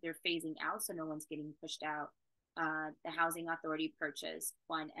 and they're phasing out, so no one's getting pushed out. The housing authority purchased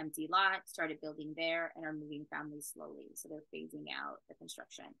one empty lot, started building there, and are moving families slowly. So they're phasing out the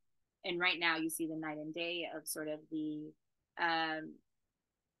construction. And right now, you see the night and day of sort of the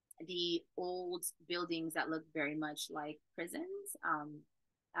old buildings that look very much like prisons.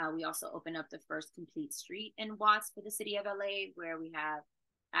 We also opened up the first complete street in Watts for the city of LA, where we have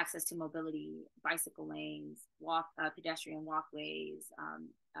access to mobility, bicycle lanes, pedestrian walkways,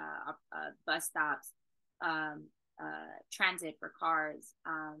 bus stops, transit for cars.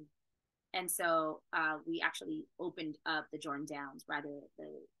 And so we actually opened up the Jordan Downs,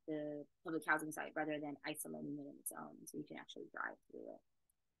 the public housing site, rather than isolating it in its own, so you can actually drive through it.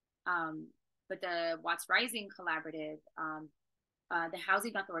 But the Watts Rising Collaborative, the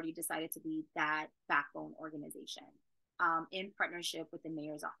Housing Authority decided to be that backbone organization in partnership with the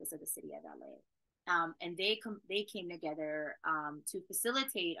Mayor's Office of the City of LA. And they came together to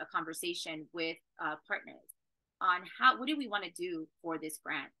facilitate a conversation with partners on what do we want to do for this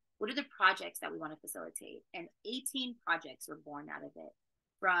grant? What are the projects that we want to facilitate? And 18 projects were born out of it,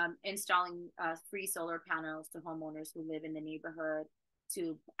 from installing free solar panels to homeowners who live in the neighborhood,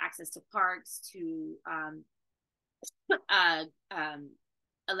 to access to parks, to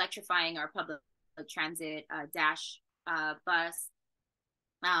electrifying our public transit dash bus.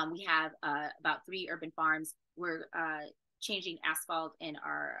 We have about 3 urban farms. We're changing asphalt in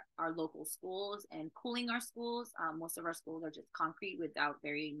our local schools and cooling our schools. Most of our schools are just concrete without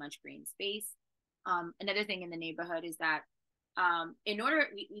very much green space. Another thing in the neighborhood is that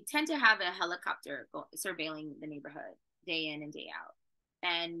we tend to have a helicopter surveilling the neighborhood day in and day out,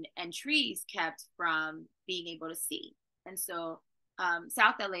 and trees kept from being able to see. And so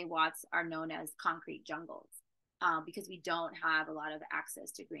South LA Watts are known as concrete jungles because we don't have a lot of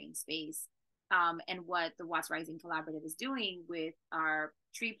access to green space. And what the Watts Rising Collaborative is doing with our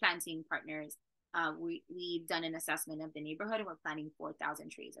tree planting partners, we've done an assessment of the neighborhood, and we're planting 4,000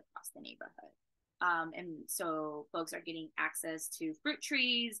 trees across the neighborhood. And so folks are getting access to fruit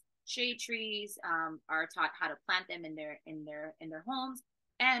trees, shade trees, are taught how to plant them in their homes.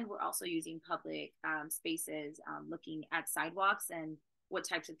 And we're also using public spaces, looking at sidewalks and what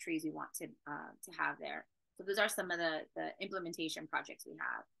types of trees we want to have there. So those are some of the implementation projects we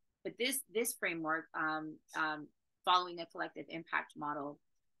have. But this framework, following a collective impact model,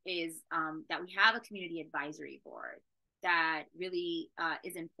 is that we have a community advisory board that really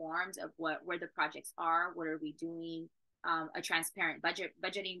is informed of where the projects are, what are we doing, a transparent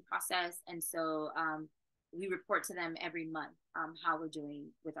budgeting process. And so we report to them every month how we're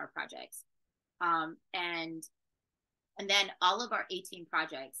doing with our projects. And then all of our 18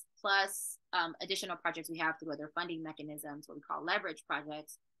 projects, plus additional projects we have through other funding mechanisms, what we call leverage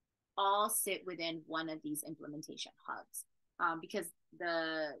projects, all sit within one of these implementation hubs. Because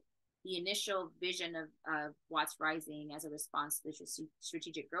the initial vision of Watts Rising as a response to the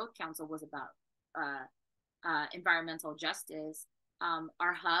Strategic Growth Council was about environmental justice.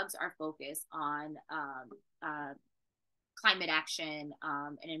 Our hubs are focused on climate action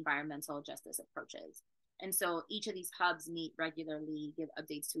and environmental justice approaches. And so each of these hubs meet regularly, give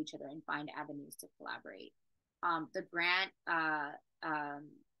updates to each other, and find avenues to collaborate. The grant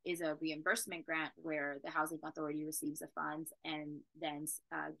is a reimbursement grant where the Housing Authority receives the funds and then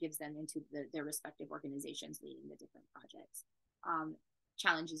gives them into their respective organizations leading the different projects.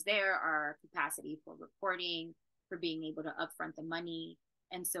 Challenges there are capacity for reporting, for being able to upfront the money.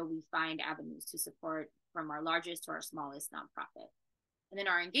 And so we find avenues to support from our largest to our smallest nonprofit. And then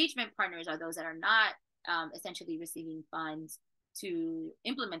our engagement partners are those that are not essentially receiving funds to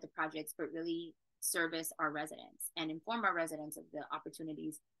implement the projects, but really service our residents and inform our residents of the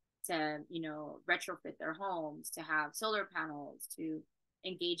opportunities to, retrofit their homes, to have solar panels, to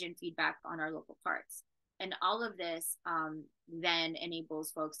engage in feedback on our local parks. And all of this then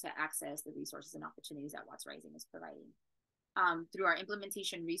enables folks to access the resources and opportunities that Watts Rising is providing. Through our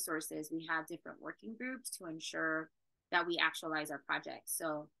implementation resources, we have different working groups to ensure that we actualize our projects.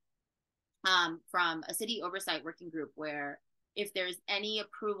 So from a city oversight working group, where if there's any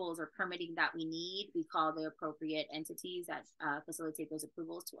approvals or permitting that we need, we call the appropriate entities that facilitate those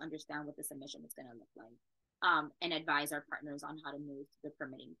approvals to understand what the submission is going to look like, and advise our partners on how to move through the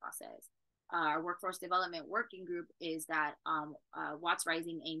permitting process. Our workforce development working group is that Watts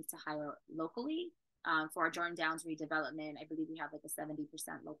Rising aims to hire locally. For our Jordan Downs redevelopment, I believe we have like a 70%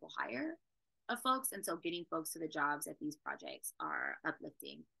 local hire of folks. And so getting folks to the jobs at these projects are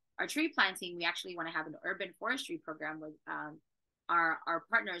uplifting. Our tree planting, we actually want to have an urban forestry program with our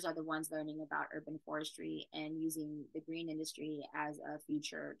partners are the ones learning about urban forestry and using the green industry as a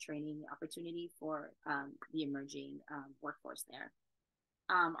future training opportunity for the emerging workforce there.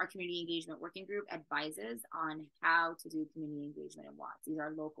 Our community engagement working group advises on how to do community engagement in Watts. These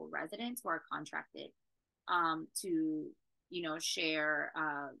are local residents who are contracted to, share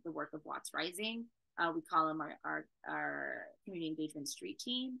the work of Watts Rising. We call them our community engagement street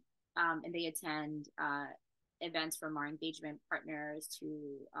team, and they attend events from our engagement partners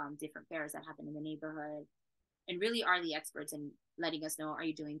to different fairs that happen in the neighborhood, and really are the experts in letting us know, are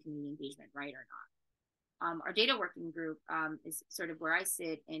you doing community engagement right or not? Our data working group is sort of where I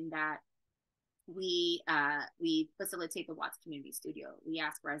sit, in that we facilitate the Watts Community Studio. We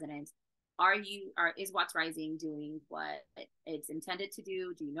ask residents, is Watts Rising doing what it's intended to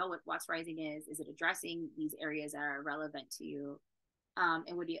do? Do you know what Watts Rising is? Is it addressing these areas that are relevant to you?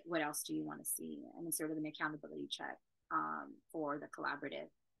 And what else do you want to see? And it's sort of an accountability check for the collaborative.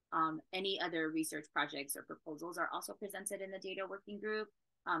 Any other research projects or proposals are also presented in the data working group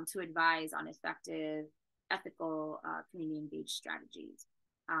to advise on effective, ethical, community engaged strategies.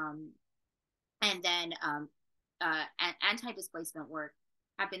 And then anti-displacement work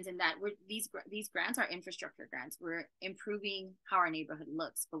happens in that these grants are infrastructure grants. We're improving how our neighborhood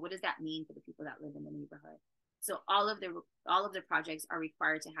looks, but what does that mean for the people that live in the neighborhood? So all of the projects are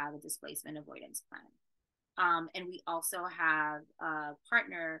required to have a displacement avoidance plan. And we also have a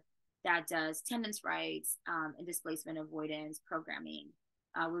partner that does tenants' rights and displacement avoidance programming.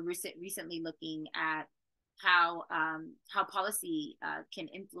 We're recently looking at how policy can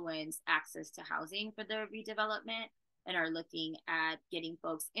influence access to housing for the redevelopment, and are looking at getting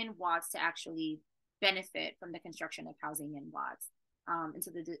folks in Watts to actually benefit from the construction of housing in Watts. And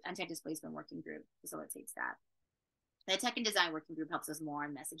so the anti-displacement working group facilitates that. The tech and design working group helps us more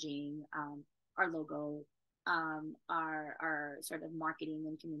on messaging, our logo, our sort of marketing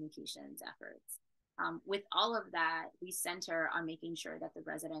and communications efforts. With all of that, we center on making sure that the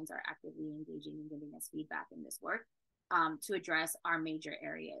residents are actively engaging and giving us feedback in this work to address our major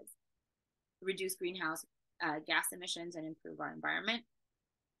areas: reduce greenhouse gas emissions and improve our environment,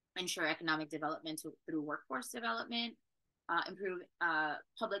 ensure economic development through workforce development, improve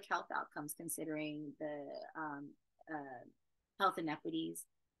public health outcomes considering the health inequities,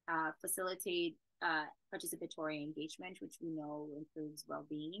 facilitate participatory engagement, which we know improves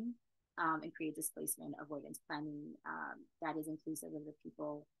well-being, and create displacement avoidance planning that is inclusive of the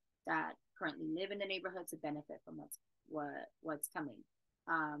people that currently live in the neighborhood to benefit from what's coming,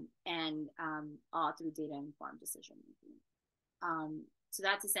 and all through data-informed decision making. So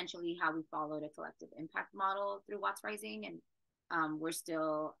that's essentially how we followed a collective impact model through Watts Rising, and we're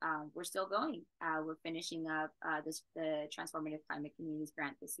still going. We're finishing up the Transformative Climate Communities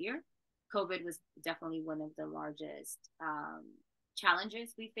Grant this year. COVID was definitely one of the largest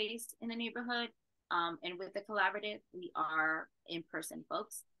challenges we faced in the neighborhood. And with the collaborative, we are in-person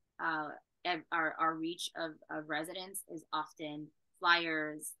folks. Our reach of residents is often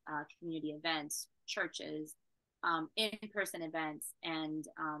flyers, community events, churches, in-person events. And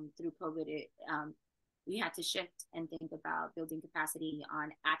through COVID, we had to shift and think about building capacity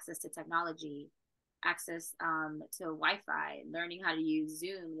on access to technology, access to Wi-Fi, learning how to use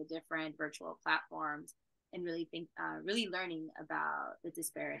Zoom, the different virtual platforms, and really learning about the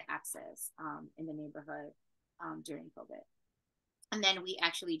disparate access in the neighborhood during COVID. And then we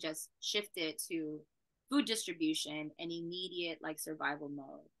actually just shifted to food distribution and immediate survival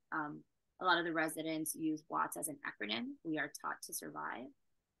mode. A lot of the residents use Watts as an acronym. We are taught to survive.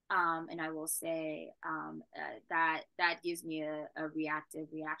 And I will say that gives me a reactive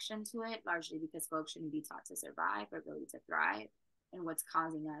reaction to it, largely because folks shouldn't be taught to survive, but really to thrive. And what's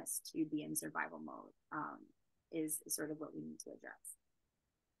causing us to be in survival mode is sort of what we need to address.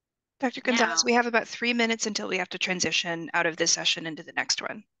 Dr. Gonzalez, we have about 3 minutes until we have to transition out of this session into the next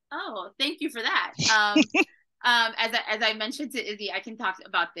one. Oh, thank you for that. As I mentioned to Izzy, I can talk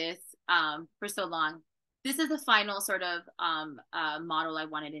about this for so long. This is the final sort of model I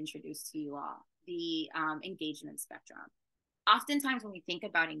wanted to introduce to you all, the engagement spectrum. Oftentimes when we think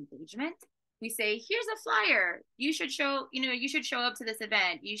about engagement, we say, here's a flyer. You should show up to this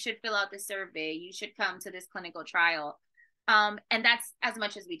event. You should fill out this survey. You should come to this clinical trial. And that's as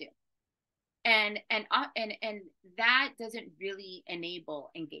much as we do. And that doesn't really enable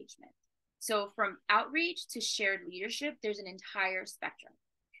engagement. So from outreach to shared leadership, there's an entire spectrum.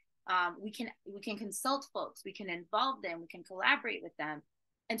 We can consult folks, we can involve them, we can collaborate with them.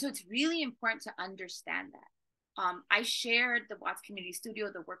 And so it's really important to understand that. I shared the Watts Community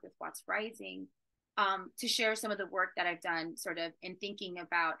Studio, the work with Watts Rising, to share some of the work that I've done sort of in thinking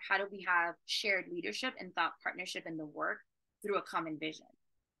about how do we have shared leadership and thought partnership in the work through a common vision.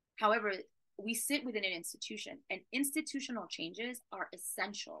 However, we sit within an institution, and institutional changes are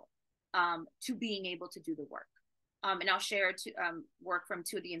essential to being able to do the work. And I'll share work from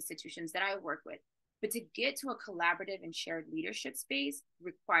two of the institutions that I work with. But to get to a collaborative and shared leadership space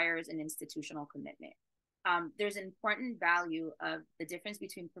requires an institutional commitment. There's an important value of the difference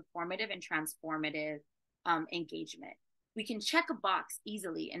between performative and transformative engagement. We can check a box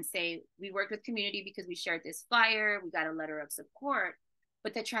easily and say, we worked with community because we shared this flyer, we got a letter of support.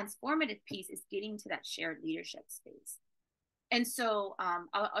 But the transformative piece is getting to that shared leadership space. And so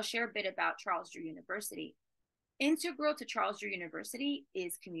I'll share a bit about Charles Drew University. Integral to Charles Drew University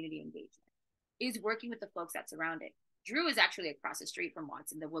is community engagement, is working with the folks that surround it. Drew is actually across the street from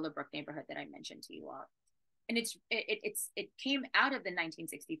Watson, the Willowbrook neighborhood that I mentioned to you all. And it came out of the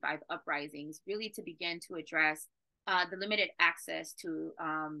 1965 uprisings, really to begin to address the limited access to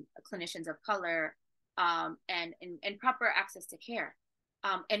clinicians of color and proper access to care.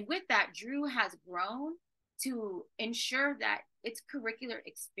 And with that, Drew has grown to ensure that its curricular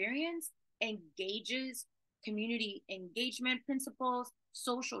experience engages community engagement principles,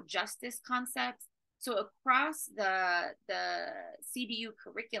 social justice concepts. So across the CDU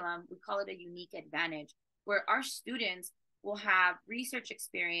curriculum, we call it a unique advantage, where our students will have research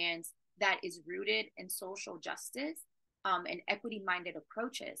experience that is rooted in social justice and equity-minded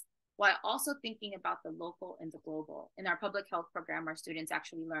approaches, while also thinking about the local and the global. In our public health program, our students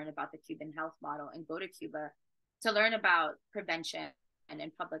actually learn about the Cuban health model and go to Cuba to learn about prevention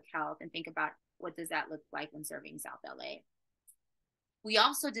and public health and think about what does that look like when serving South LA. We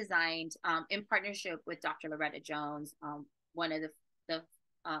also designed, in partnership with Dr. Loretta Jones, one of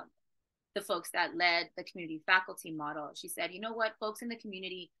the folks that led the community faculty model. She said, you know what, folks in the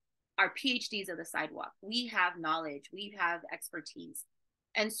community are PhDs of the sidewalk. We have knowledge, we have expertise.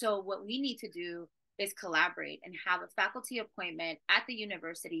 And so what we need to do is collaborate and have a faculty appointment at the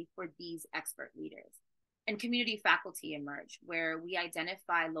university for these expert leaders. And community faculty emerge, where we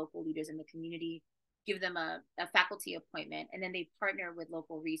identify local leaders in the community, give them a faculty appointment, and then they partner with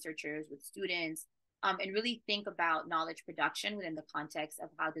local researchers, with students, and really think about knowledge production within the context of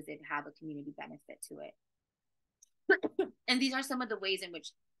how does it have a community benefit to it. And these are some of the ways in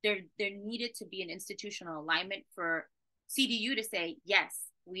which there needed to be an institutional alignment for CDU to say, yes,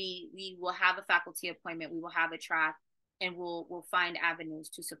 we will have a faculty appointment, we will have a track, and we'll find avenues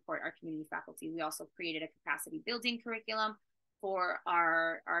to support our community faculty. We also created a capacity building curriculum for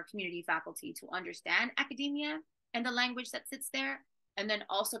our community faculty to understand academia and the language that sits there, and then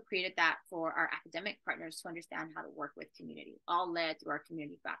also created that for our academic partners to understand how to work with community, all led through our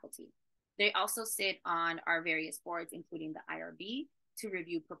community faculty. They also sit on our various boards, including the IRB, to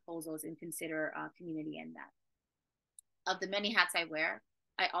review proposals and consider community in that. Of the many hats I wear,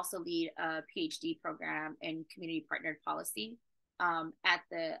 I also lead a PhD program in community partnered policy at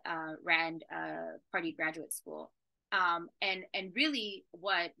the Rand Party Graduate School. And really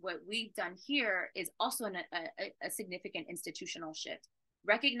what we've done here is also a significant institutional shift,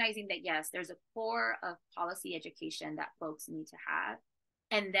 recognizing that, yes, there's a core of policy education that folks need to have.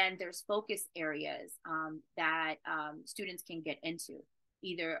 And then there's focus areas that students can get into,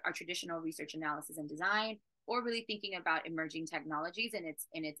 either our traditional research analysis and design, or really thinking about emerging technologies and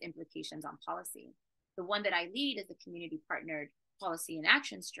its implications on policy. The one that I lead is the community partnered policy and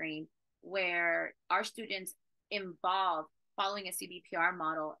action stream, where our students involve, following a CBPR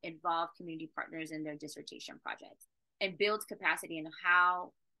model, involve community partners in their dissertation projects and builds capacity in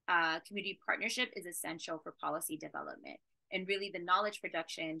how community partnership is essential for policy development. And really the knowledge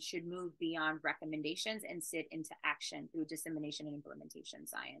production should move beyond recommendations and sit into action through dissemination and implementation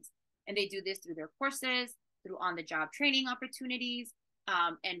science. And they do this through their courses, through on-the-job training opportunities,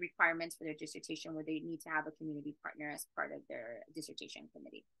 and requirements for their dissertation, where they need to have a community partner as part of their dissertation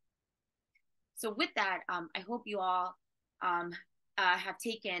committee. So with that, I hope you all have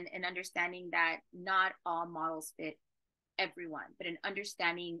taken an understanding that not all models fit everyone, but an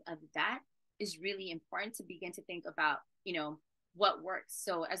understanding of that is really important to begin to think about, what works.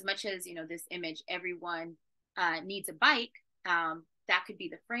 So as much as, this image, everyone needs a bike, that could be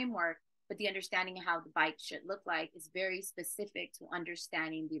the framework, but the understanding of how the bike should look like is very specific to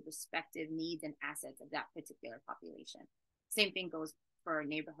understanding the respective needs and assets of that particular population. Same thing goes for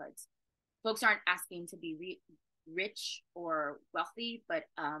neighborhoods. Folks aren't asking to be rich or wealthy, but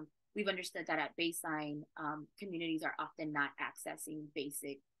we've understood that at baseline, communities are often not accessing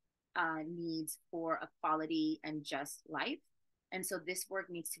basic needs for a quality and just life. And so this work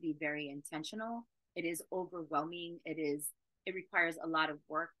needs to be very intentional. It is overwhelming. It requires a lot of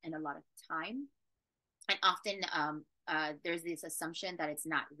work and a lot of time. And often there's this assumption that it's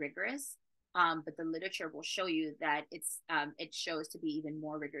not rigorous. But the literature will show you that it shows to be even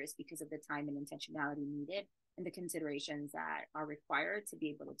more rigorous because of the time and intentionality needed and the considerations that are required to be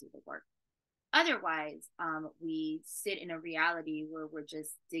able to do the work. Otherwise, we sit in a reality where we're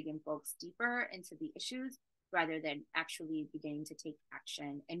just digging folks deeper into the issues rather than actually beginning to take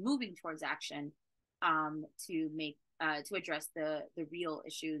action and moving towards action to address the real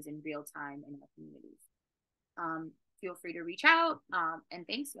issues in real time in our communities. Feel free to reach out, and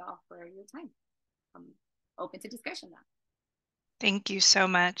thanks y'all for your time. I'm open to discussion now. Thank you so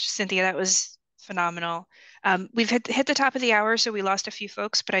much, Cynthia. That was phenomenal. We've hit the top of the hour, so we lost a few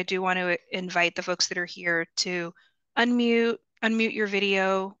folks, but I do want to invite the folks that are here to unmute your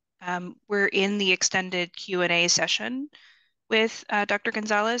video. We're in the extended Q&A session with Dr.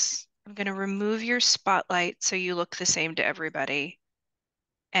 Gonzalez. I'm going to remove your spotlight so you look the same to everybody.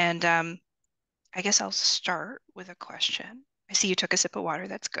 And I guess I'll start with a question. I see you took a sip of water.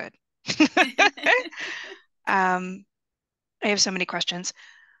 That's good. I have so many questions.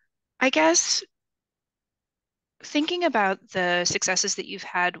 I guess thinking about the successes that you've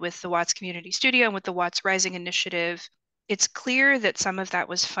had with the Watts Community Studio and with the Watts Rising Initiative, it's clear that some of that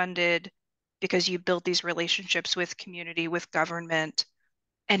was funded because you built these relationships with community, with government,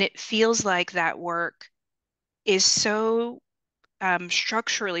 and it feels like that work is so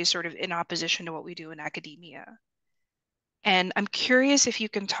structurally sort of in opposition to what we do in academia. And I'm curious if you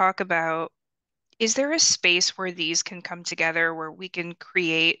can talk about, is there a space where these can come together, where we can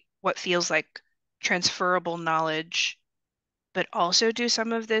create what feels like transferable knowledge, but also do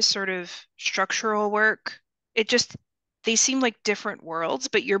some of this sort of structural work? It just, they seem like different worlds,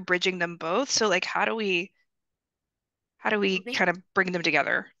 but you're bridging them both. So like, how do we They kind of bring them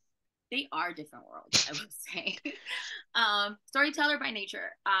together? they are different worlds, I would say. Storyteller by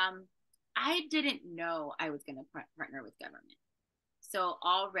nature. I didn't know I was going to partner with government. So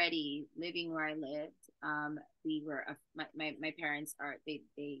already living where I lived, we were my parents are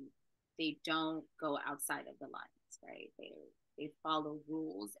they don't go outside of the lines, right? They follow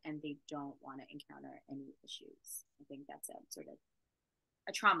rules and they don't want to encounter any issues. I think that's a sort of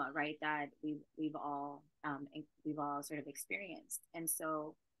a trauma, right? That we've all sort of experienced. And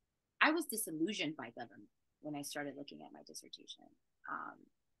so I was disillusioned by government when I started looking at my dissertation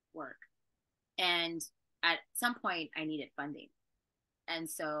work. And at some point, I needed funding. And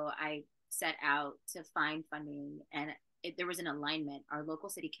so I set out to find funding, and there was an alignment. Our local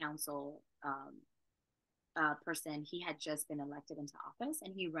city council person, he had just been elected into office,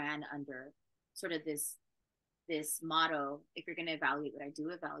 and he ran under sort of this motto: if you're going to evaluate what I do,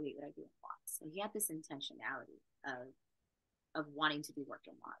 evaluate what I do in Watts. So he had this intentionality of wanting to do work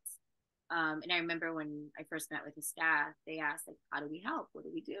in Watts. And I remember when I first met with his staff, they asked, like, how do we help? What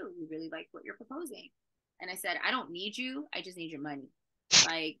do we do? We really like what you're proposing. And I said, I don't need you. I just need your money.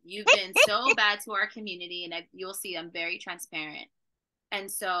 Like, you've been so bad to our community, and you'll see I'm very transparent.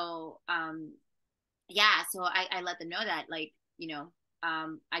 And so, yeah, so I let them know that, like,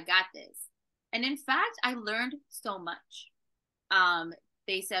 I got this. And in fact, I learned so much.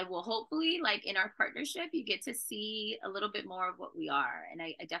 They said, well, hopefully, like, in our partnership, you get to see a little bit more of what we are. And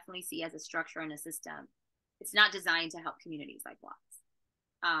I definitely see as a structure and a system, it's not designed to help communities like Watts.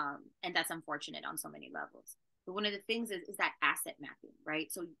 And that's unfortunate on so many levels. But one of the things is that asset mapping,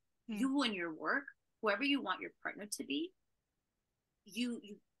 right? So you and your work, whoever you want your partner to be, you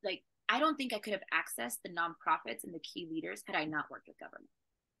like, I don't think I could have accessed the nonprofits and the key leaders had I not worked with government,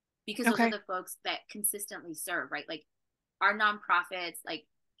 because those are the folks that consistently serve, right? Like, our nonprofits, like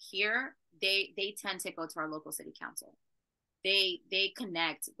here, they tend to go to our local city council. They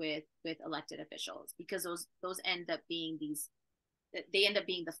connect with elected officials, because those end up being they end up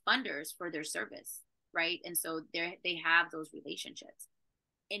being the funders for their service, right? And so they have those relationships.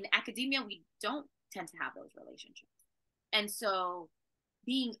 In academia, we don't tend to have those relationships. And so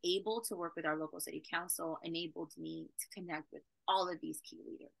being able to work with our local city council enabled me to connect with all of these key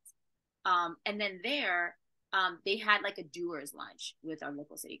leaders. And then they had like a doers lunch with our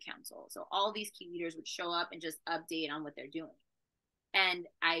local city council. So all these key leaders would show up and just update on what they're doing. And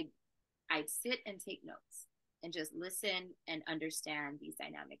I'd sit and take notes and just listen and understand these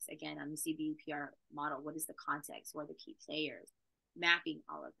dynamics. Again, on the CBUPR model, what is the context? What are the key players? Mapping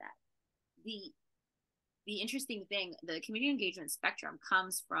all of that. The interesting thing, the community engagement spectrum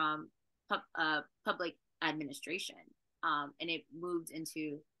comes from public administration, and it moved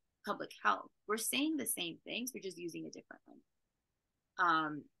into public health. We're saying the same things, we're just using it differently.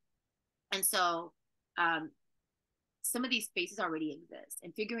 And so some of these spaces already exist,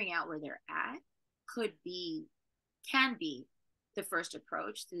 and figuring out where they're at can be the first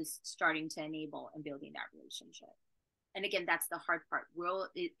approach to starting to enable and building that relationship. And again, that's the hard part.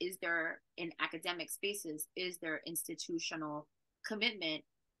 Is there in academic spaces, is there institutional commitment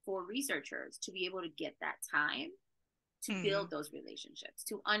for researchers to be able to get that time to build those relationships,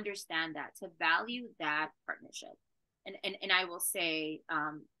 to understand that, to value that partnership? And I will say,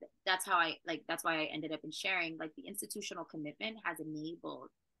 that's why I ended up in sharing, like, the institutional commitment has enabled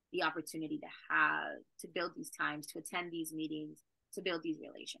the opportunity to build these times, to attend these meetings, to build these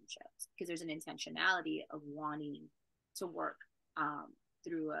relationships, because there's an intentionality of wanting to work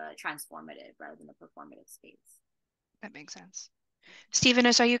through a transformative rather than a performative space. That makes sense. Stephen,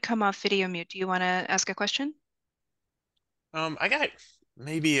 I saw you come off video mute. Do you want to ask a question? I got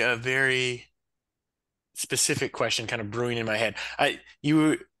maybe a very specific question kind of brewing in my head.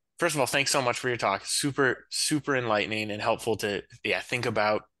 First of all, thanks so much for your talk. Super, super enlightening and helpful to, think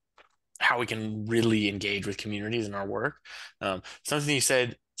about how we can really engage with communities in our work. Something you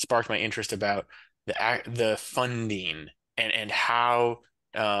said sparked my interest about the funding and how,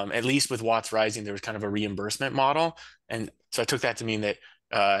 at least with Watts Rising, there was kind of a reimbursement model. And so I took that to mean that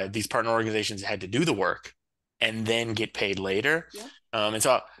these partner organizations had to do the work and then get paid later. Yeah. And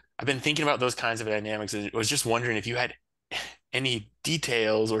so I've been thinking about those kinds of dynamics. I was just wondering if you had any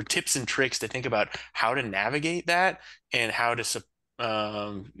details or tips and tricks to think about how to navigate that and how to,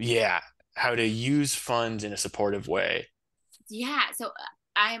 how to use funds in a supportive way. Yeah. So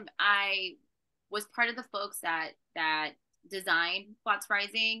I was part of the folks that designed Watts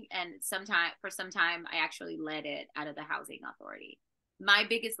Rising, and for some time I actually led it out of the housing authority. My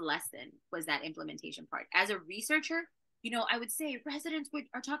biggest lesson was that implementation part. As a researcher, I would say residents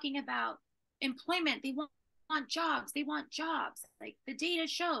are talking about employment. They want jobs. They want jobs. Like, the data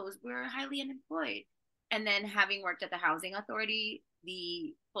shows we're highly unemployed. And then, having worked at the housing authority,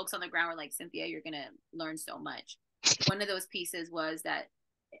 the folks on the ground were like, Cynthia, you're going to learn so much. One of those pieces was that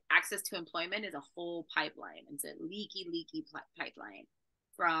access to employment is a whole pipeline. It's a leaky pipeline,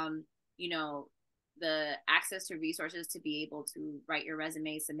 from, the access to resources to be able to write your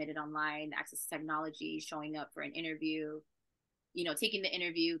resume, submit it online, access to technology, showing up for an interview, taking the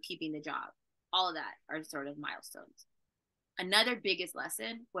interview, keeping the job. All of that are sort of milestones. Another biggest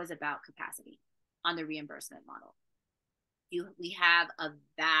lesson was about capacity on the reimbursement model. We have a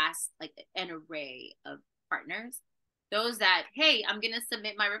vast, like, an array of partners. Those that, hey, I'm going to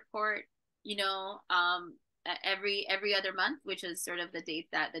submit my report, every other month, which is sort of the date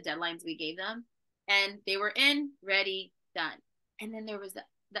that the deadlines we gave them. And they were in, ready, done. And then there was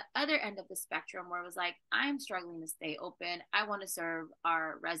the other end of the spectrum where it was like, I'm struggling to stay open. I want to serve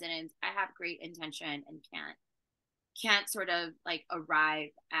our residents. I have great intention and can't sort of, like, arrive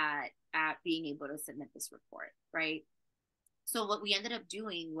at being able to submit this report, right? So what we ended up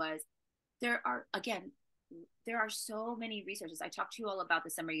doing was, there are so many resources. I talked to you all about the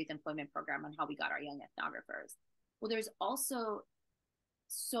Summer Youth Employment Program on how we got our young ethnographers. Well, there's also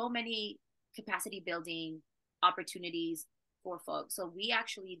so many capacity building opportunities for folks. So we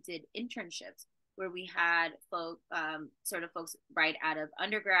actually did internships where we had folks right out of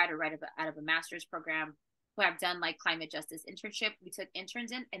undergrad or right out of a master's program who have done, like, climate justice internship. We took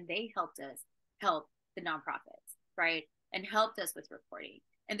interns in, and they helped us help the nonprofits, right? And helped us with reporting.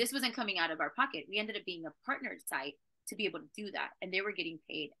 And this wasn't coming out of our pocket. We ended up being a partnered site to be able to do that. And they were getting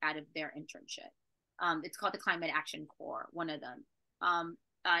paid out of their internship. It's called the Climate Action Corps, one of them.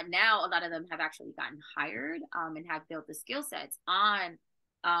 Now, a lot of them have actually gotten hired and have built the skill sets on,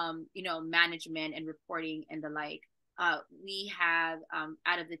 management and reporting and the like. We have,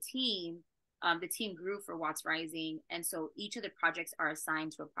 out of the team grew for Watts Rising. And so each of the projects are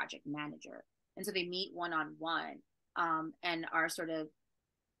assigned to a project manager. And so they meet one-on-one and are sort of,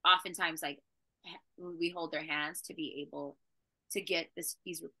 oftentimes, like, we hold their hands to be able to get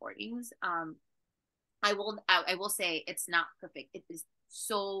these reportings. I will say it's not perfect. It is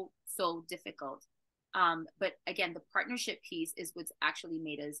so difficult. But again, the partnership piece is what's actually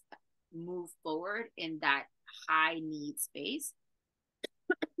made us move forward in that high need space.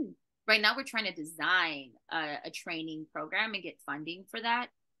 Right now, we're trying to design a training program and get funding for that,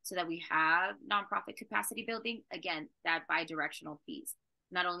 so that we have nonprofit capacity building. Again, that bi-directional piece.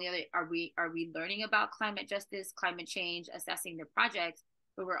 Not only are we learning about climate justice, climate change, assessing their projects,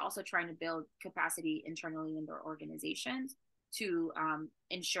 but we're also trying to build capacity internally in their organizations to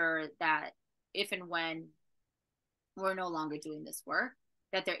ensure that if and when we're no longer doing this work,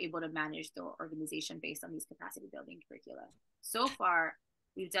 that they're able to manage their organization based on these capacity building curricula. So far,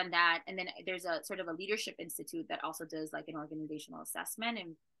 we've done that. And then there's a sort of a leadership institute that also does, like, an organizational assessment.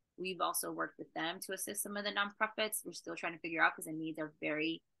 And we've also worked with them to assist some of the nonprofits. We're still trying to figure out, because the needs are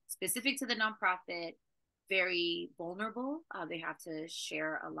very specific to the nonprofit, very vulnerable. They have to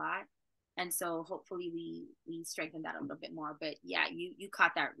share a lot. And so hopefully we strengthen that a little bit more. But yeah, you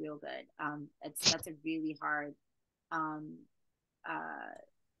caught that real good. That's a really hard, um, uh,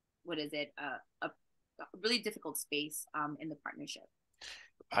 what is it? A really difficult space in the partnership.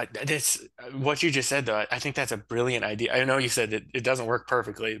 That's what you just said, though. I think that's a brilliant idea. I know you said that it doesn't work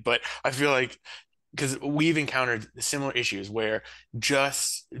perfectly, but I feel like because we've encountered similar issues where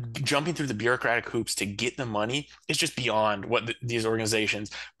just jumping through the bureaucratic hoops to get the money is just beyond what these organizations,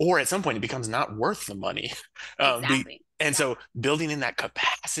 or at some point it becomes not worth the money. Exactly. And Yeah. so building in that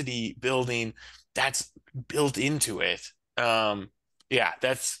capacity building that's built into it. Yeah,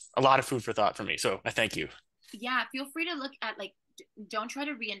 that's a lot of food for thought for me. So I thank you. Yeah, feel free to look at like don't try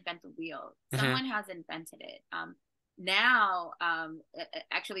to reinvent the wheel. Hmm. Someone has invented it. Now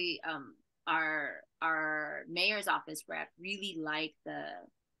actually our mayor's office rep really liked the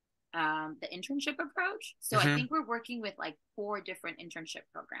internship approach. So I Hmm. think we're working with like 4 different internship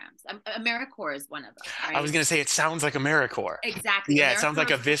programs. AmeriCorps is one of them, I was right? gonna say it sounds like AmeriCorps. Exactly. Yeah, it sounds like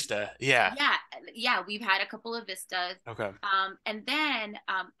AmeriCorps a is Vista. Yeah. yeah, yeah, we've had a couple of vistas. Okay. And then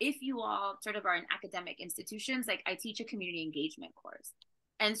if you all sort of are in academic institutions, like I teach a community engagement course.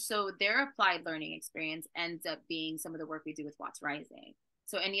 And so their applied learning experience ends up being some of the work we do with Watts Rising.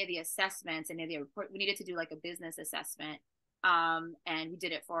 So any of the assessments, any of the report, we needed to do like a business assessment. And we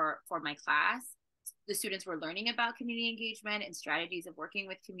did it for my class. The students were learning about community engagement and strategies of working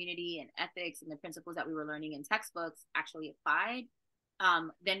with community and ethics, and the principles that we were learning in textbooks actually applied.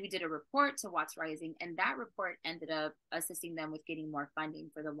 Then we did a report to Watts Rising, and that report ended up assisting them with getting more funding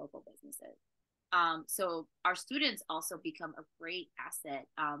for the local businesses. So our students also become a great asset,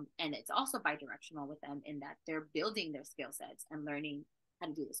 and it's also bi-directional with them in that they're building their skill sets and learning how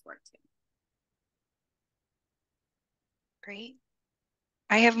to do this work too. Great.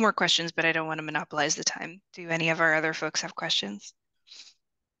 I have more questions, but I don't want to monopolize the time. Do any of our other folks have questions?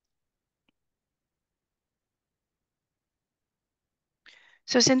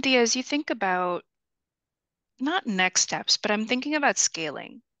 So Cynthia, as you think about not next steps, but I'm thinking about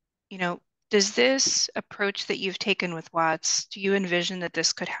scaling. You know, does this approach that you've taken with Watts, do you envision that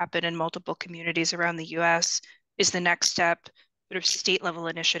this could happen in multiple communities around the US? Is the next step sort of state level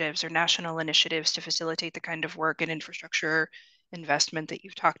initiatives or national initiatives to facilitate the kind of work and infrastructure investment that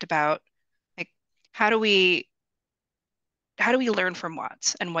you've talked about? Like, how do we how do we learn from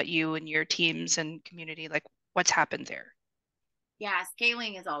Watts and what you and your teams and community, like what's happened there? Yeah,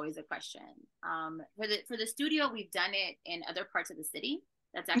 scaling is always a question. For the studio, we've done it in other parts of the city.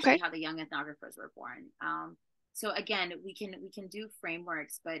 That's actually Okay. how the young ethnographers were born. So again, we can do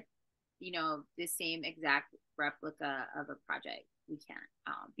frameworks, but the same exact replica of a project we can't,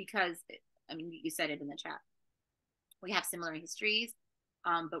 because I mean you said it in the chat. We have similar histories,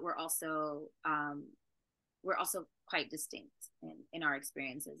 but we're also quite distinct in our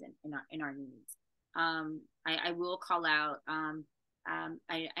experiences and in our needs. I will call out.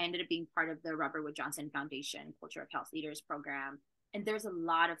 I ended up being part of the Robert Wood Johnson Foundation Culture of Health Leaders program, and there's a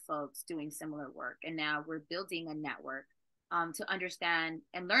lot of folks doing similar work. And now we're building a network to understand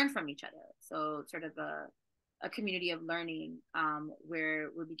and learn from each other. So sort of a community of learning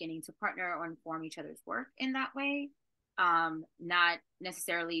where we're beginning to partner or inform each other's work in that way. Not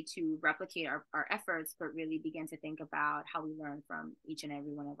necessarily to replicate our efforts, but really begin to think about how we learn from each and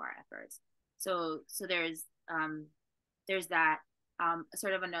every one of our efforts. So there's that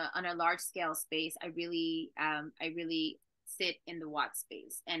sort of on a large scale space. I really sit in the Watts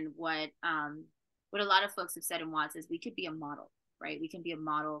space, and what a lot of folks have said in Watts is we could be a model, right? We can be a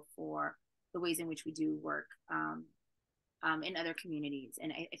model for the ways in which we do work in other communities.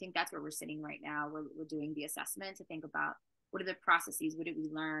 And I think that's where we're sitting right now. We're doing the assessment to think about what are the processes, what did we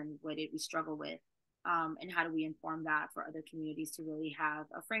learn, what did we struggle with, and how do we inform that for other communities to really have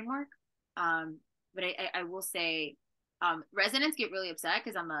a framework. But I will say, residents get really upset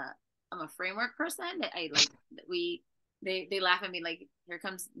because I'm a framework person that I like. They laugh at me like, here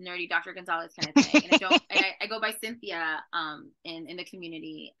comes nerdy Dr. Gonzalez kind of thing, and I don't. And I go by Cynthia in the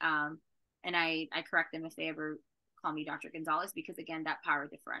community, and I correct them if they ever call me Dr. Gonzalez, because again, that power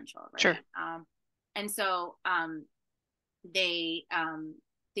differential, Sure. right? And so they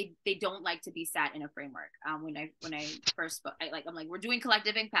they don't like to be sat in a framework. When I first spoke, I'm like, we're doing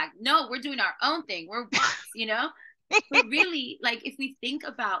collective impact. No, we're doing our own thing. We're Watts. But really, like if we think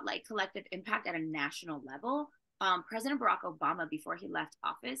about like collective impact at a national level, President Barack Obama, before he left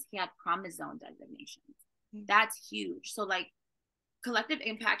office, he had promise zone designations. That's huge. So like collective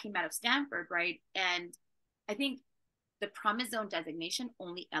impact came out of Stanford, right? And I think the promise zone designation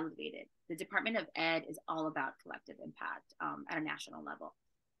only elevated. The Department of Ed is all about collective impact at a national level.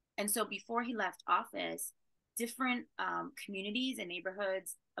 And so before he left office, different communities and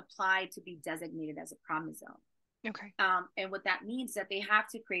neighborhoods applied to be designated as a promise zone. Okay. And what that means is that they have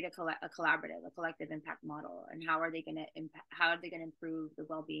to create a collaborative, a collective impact model. And how are they going to impact? How are they going to improve the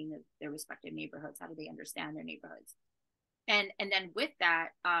well-being of their respective neighborhoods? How do they understand their neighborhoods? And then with that,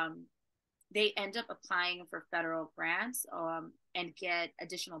 they end up applying for federal grants and get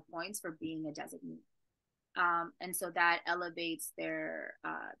additional points for being a designee. And so that elevates their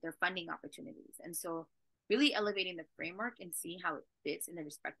funding opportunities. And so really elevating the framework and see how it fits in the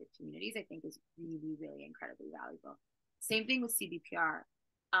respective communities, I think is really, really incredibly valuable. Same thing with CBPR.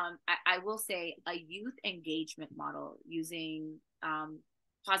 I will say a youth engagement model using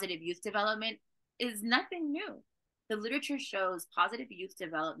positive youth development is nothing new. The literature shows positive youth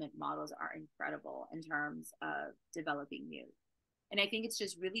development models are incredible in terms of developing youth. And I think it's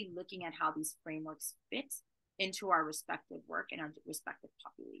just really looking at how these frameworks fit into our respective work and our respective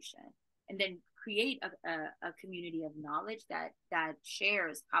population, and then create a community of knowledge that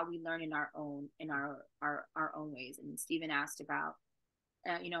shares how we learn in our own ways. And Stephen asked about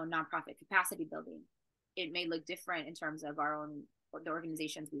nonprofit capacity building. It may look different in terms of the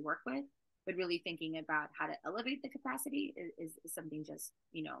organizations we work with, but really thinking about how to elevate the capacity is something just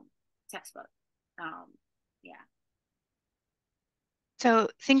textbook. Yeah. So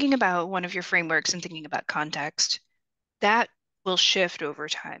thinking about one of your frameworks and thinking about context, that will shift over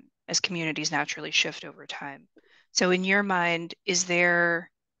time as communities naturally shift over time. So in your mind, is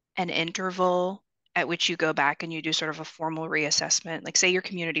there an interval at which you go back and you do sort of a formal reassessment? Like say your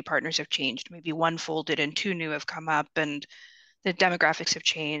community partners have changed, maybe one folded and two new have come up and the demographics have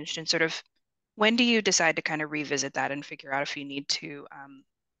changed, and sort of when do you decide to kind of revisit that and figure out if you need to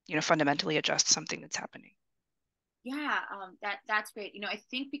fundamentally adjust something that's happening? Yeah, that's great. I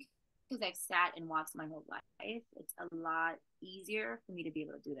think because I've sat in Watts my whole life, it's a lot easier for me to be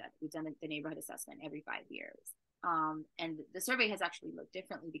able to do that. We've done the neighborhood assessment every 5 years. And the survey has actually looked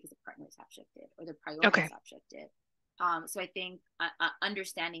differently because the partners have shifted or the priorities have shifted. So I think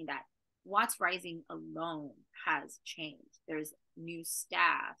understanding that Watts Rising alone has changed. There's new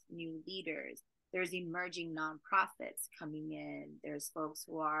staff, new leaders, there's emerging nonprofits coming in, there's folks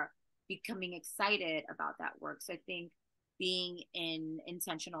who are becoming excited about that work. So I think being in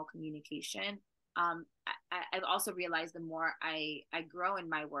intentional communication, I've also realized the more I grow in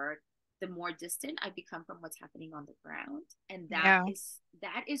my work, the more distant I become from what's happening on the ground. And that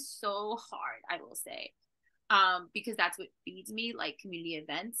is so hard, I will say, because that's what feeds me, like community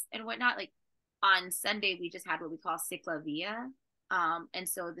events and whatnot. Like on Sunday, we just had what we call Ciclavia. And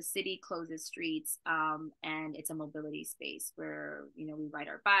so the city closes streets, and it's a mobility space where, we ride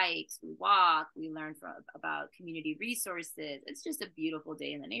our bikes, we walk, we learn about community resources. It's just a beautiful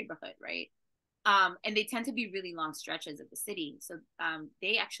day in the neighborhood, right? And they tend to be really long stretches of the city. So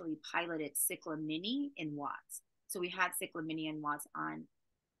they actually piloted Cicla Mini in Watts. So we had Cicla Mini in Watts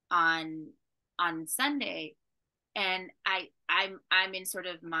on Sunday. And I'm in sort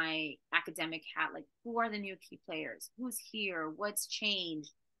of my academic hat, like who are the new key players? Who's here? What's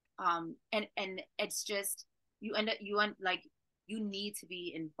changed? And it's just you need to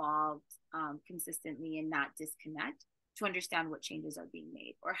be involved consistently and not disconnect to understand what changes are being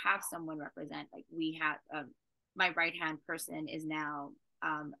made, or have someone represent. Like we have my right hand person is now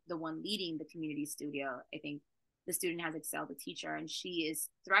the one leading the community studio. I think the student has excelled the teacher, and she is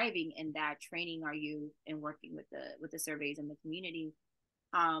thriving in that, training our youth and working with the surveys in the community,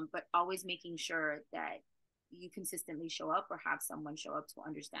 but always making sure that you consistently show up or have someone show up to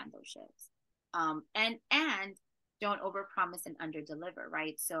understand those shifts, and don't overpromise and underdeliver,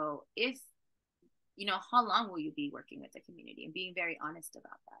 right? So if how long will you be working with the community, and being very honest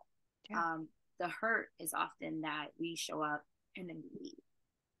about that. Yeah. The hurt is often that we show up and then we leave.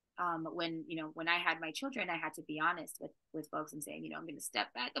 When I had my children, I had to be honest with folks and saying, I'm going to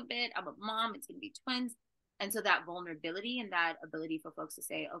step back a bit. I'm a mom. It's going to be twins. And so that vulnerability and that ability for folks to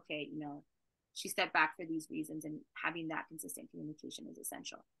say, okay, she stepped back for these reasons, and having that consistent communication is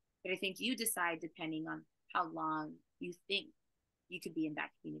essential. But I think you decide depending on how long you think you could be in that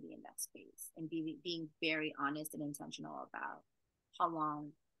community, in that space, and being very honest and intentional about how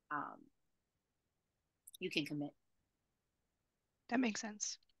long you can commit. That makes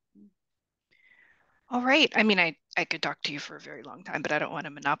sense. All right. I mean, I could talk to you for a very long time, but I don't want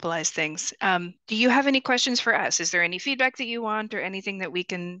to monopolize things. Do you have any questions for us? Is there any feedback that you want, or anything that we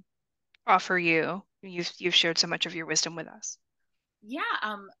can offer you? You've shared so much of your wisdom with us. Yeah.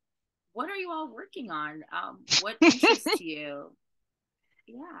 What are you all working on? What interests you?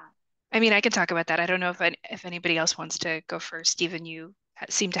 Yeah. I mean, I can talk about that. I don't know if anybody else wants to go first. Stephen, you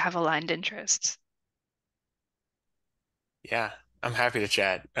seem to have aligned interests. Yeah, I'm happy to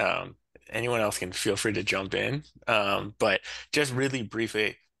chat. anyone else can feel free to jump in. But just really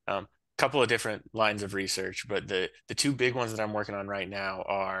briefly, couple of different lines of research, but the two big ones that I'm working on right now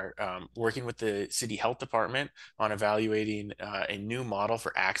are working with the city health department on evaluating a new model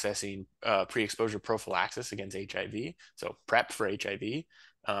for accessing pre-exposure prophylaxis against HIV, so PrEP for HIV.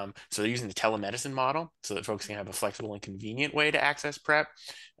 So they're using the telemedicine model so that folks can have a flexible and convenient way to access PrEP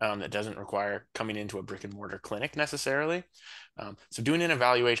that doesn't require coming into a brick and mortar clinic necessarily. So doing an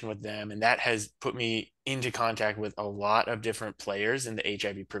evaluation with them, and that has put me into contact with a lot of different players in the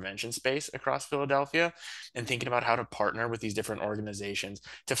HIV prevention space across Philadelphia, and thinking about how to partner with these different organizations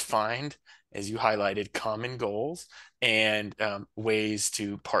to find, as you highlighted, common goals and ways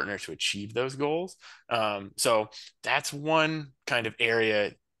to partner to achieve those goals. So that's one kind of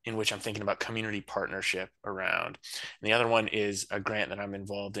area in which I'm thinking about community partnership around. And the other one is a grant that I'm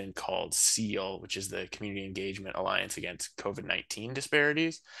involved in called SEAL, which is the Community Engagement Alliance Against COVID-19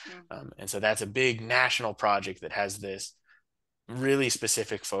 Disparities. And so that's a big national project that has this really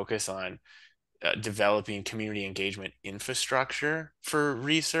specific focus on developing community engagement infrastructure for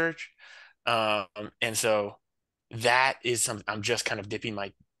research. Um, and so that is something I'm just kind of dipping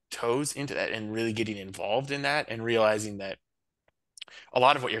my toes into that and really getting involved in that and realizing that a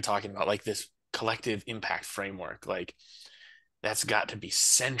lot of what you're talking about, like this collective impact framework, like that's got to be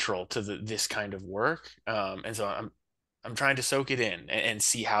central to this kind of work. And so I'm trying to soak it in and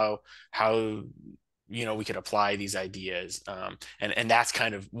see how we could apply these ideas. And that's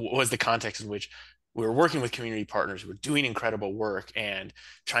kind of was the context in which we were working with community partners who were doing incredible work and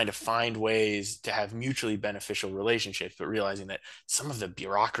trying to find ways to have mutually beneficial relationships, but realizing that some of the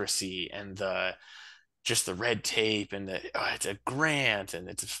bureaucracy and just the red tape and it's a grant and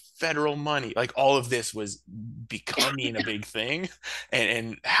it's federal money, like all of this was becoming a big thing,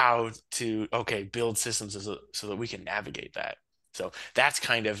 and how to build systems so that we can navigate that. So that's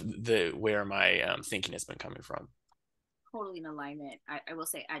kind of the where my thinking has been coming from. Totally in alignment. I will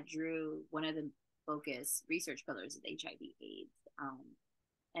say at Drew, one of the focus research pillars is HIV AIDS.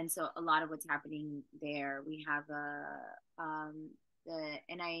 And so a lot of what's happening there, we have the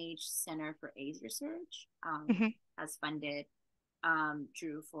NIH Center for AIDS Research Mm-hmm. has funded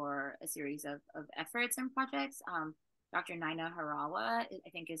Drew for a series of efforts and projects. Dr. Naina Harawa, I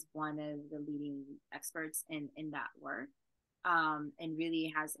think, is one of the leading experts in that work, and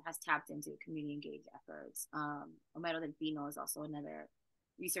really has tapped into community engaged efforts. Omero Delfino is also another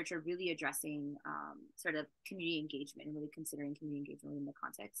researcher really addressing sort of community engagement and really considering community engagement in the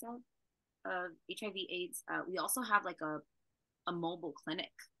context of HIV/AIDS. We also have like a mobile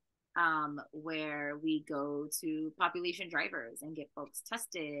clinic where we go to population drivers and get folks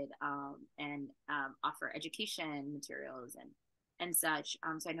tested and offer education materials and such.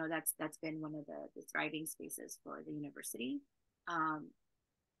 So I know that's been one of the thriving spaces for the university.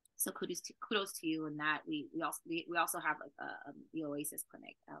 So kudos to you in that. We also have like the Oasis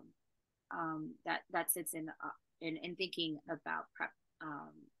clinic that sits in thinking about PrEP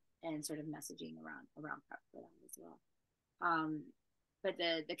and sort of messaging around PrEP for that as well. But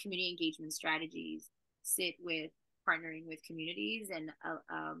the community engagement strategies sit with partnering with communities and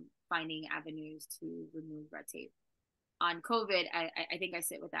finding avenues to remove red tape. On COVID, I think I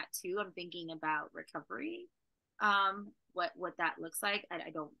sit with that too. I'm thinking about recovery, what that looks like.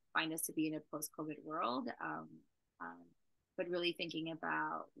 I don't find us to be in a post-COVID world, but really thinking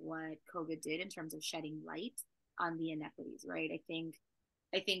about what COVID did in terms of shedding light on the inequities, right? I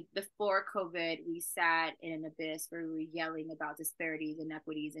think before COVID, we sat in an abyss where we were yelling about disparities,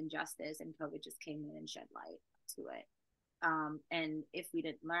 inequities, injustice, and COVID just came in and shed light to it. And if we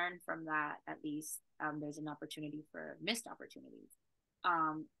didn't learn from that, at least there's an opportunity for missed opportunities,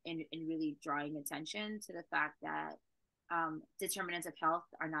 and really drawing attention to the fact that determinants of health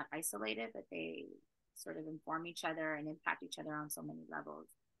are not isolated, but they sort of inform each other and impact each other on so many levels.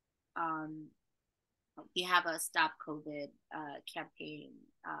 We have a Stop COVID campaign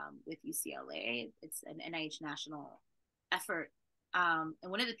with UCLA. It's an NIH national effort. And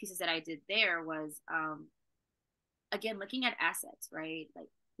one of the pieces that I did there was, again, looking at assets, right? Like,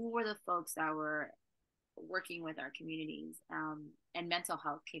 who were the folks that were working with our communities? And mental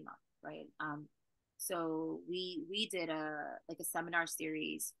health came up, right? So we did a seminar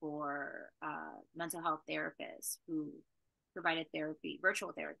series for mental health therapists who provided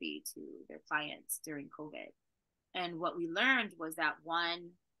virtual therapy to their clients during COVID. And what we learned was that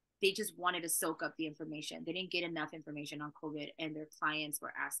one, they just wanted to soak up the information. They didn't get enough information on COVID, and their clients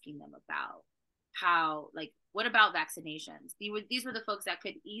were asking them about what about vaccinations? These were the folks that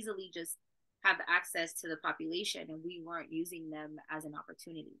could easily just have access to the population, and we weren't using them as an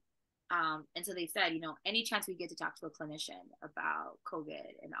opportunity. And so they said, any chance we get to talk to a clinician about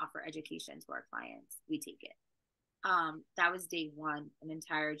COVID and offer education to our clients, we take it. That was day one, an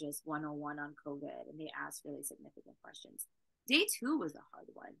entire just 101 on COVID, and they asked really significant questions. Day two was the hard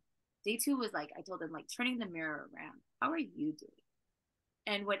one. Day two was like, I told them, like, turning the mirror around. How are you doing?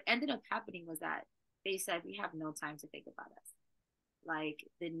 And what ended up happening was that they said, we have no time to think about us. Like,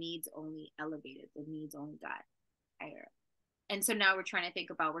 the needs only elevated, the needs only got higher. And so now we're trying to think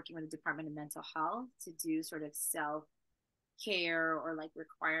about working with the Department of Mental Health to do sort of self-care or like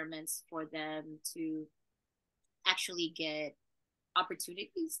requirements for them to actually get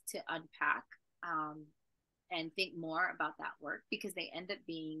opportunities to unpack and think more about that work, because they end up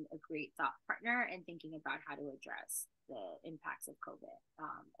being a great thought partner and thinking about how to address the impacts of COVID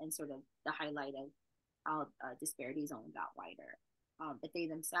and sort of the highlight of how disparities only got wider. But they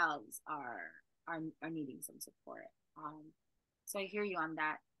themselves are needing some support. So I hear you on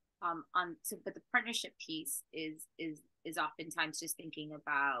that. But the partnership piece is oftentimes just thinking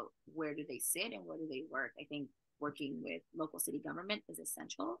about where do they sit and where do they work. I think working with local city government is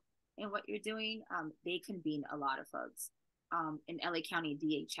essential in what you're doing. They convene a lot of folks. In LA County,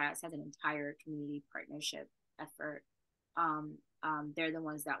 DHS has an entire community partnership effort. They're the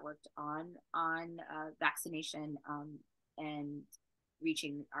ones that worked on vaccination and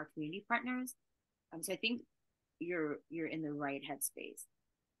reaching our community partners. So I think you're in the right headspace.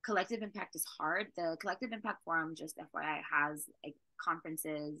 Collective impact is hard. The Collective Impact Forum, just FYI, has like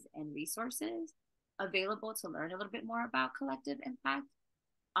conferences and resources available to learn a little bit more about collective impact.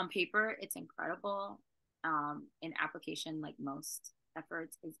 On paper, it's incredible. In application, like most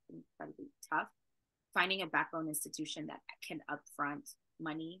efforts, is incredibly tough. Finding a backbone institution that can upfront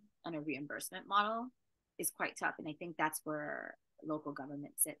money on a reimbursement model is quite tough. And I think that's where local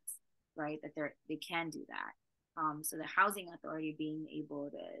government sits, right? That they can do that. So the housing authority being able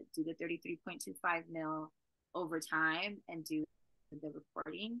to do the 33.25 mil over time and do the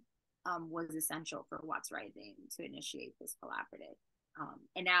reporting was essential for Watts Rising to initiate this collaborative.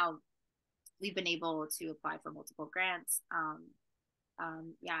 And now we've been able to apply for multiple grants,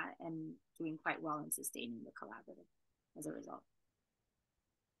 and doing quite well in sustaining the collaborative as a result.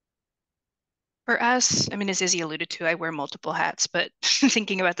 For us, I mean, as Izzy alluded to, I wear multiple hats, but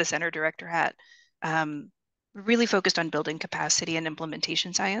thinking about the center director hat, we're really focused on building capacity and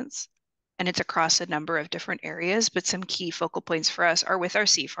implementation science. And it's across a number of different areas, but some key focal points for us are with our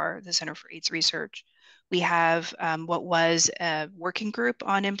CFAR, the Center for AIDS Research. We have what was a working group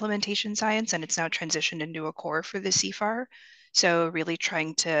on implementation science, and it's now transitioned into a core for the CFAR. So really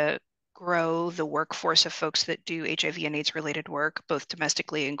trying to grow the workforce of folks that do HIV and AIDS related work, both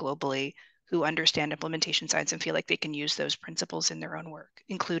domestically and globally, who understand implementation science and feel like they can use those principles in their own work,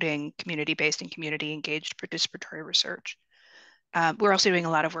 including community-based and community-engaged participatory research. We're also doing a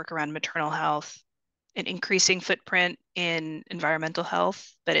lot of work around maternal health, an increasing footprint in environmental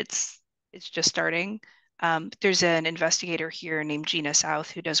health, but it's just starting. There's an investigator here named Gina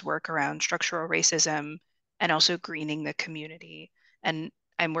South who does work around structural racism and also greening the community. And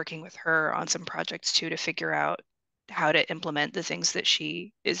I'm working with her on some projects too to figure out how to implement the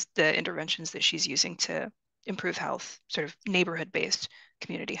interventions that she's using to improve health, sort of neighborhood-based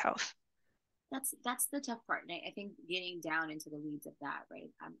community health. That's the tough part, and I think getting down into the weeds of that, right?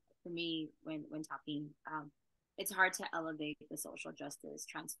 For me, when talking, it's hard to elevate the social justice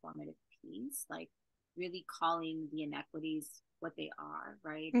transformative piece, like really calling the inequities what they are,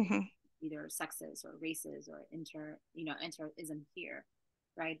 right? Mm-hmm. Either sexist or racist or interism here,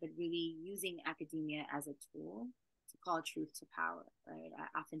 right? But really using academia as a tool to call truth to power, right?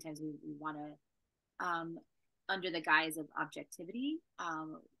 Oftentimes we want to, under the guise of objectivity,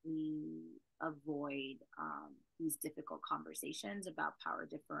 we avoid these difficult conversations about power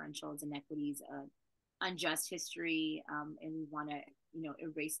differentials, inequities, unjust history, and we want to,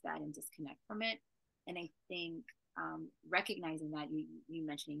 erase that and disconnect from it. And I think recognizing that, you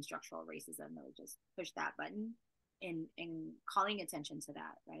mentioning structural racism, that would just push that button and calling attention to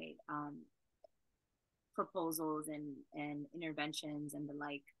that, right? Proposals and interventions and the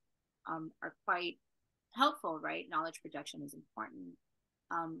like are quite helpful, right? Knowledge production is important.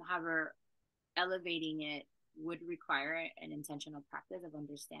 However, elevating it would require an intentional practice of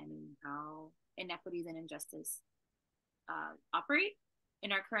understanding how inequities and injustice operate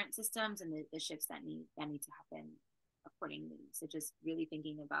in our current systems and the shifts that need to happen accordingly. So just really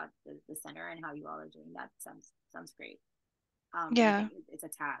thinking about the center and how you all are doing that sounds great. Yeah, it's a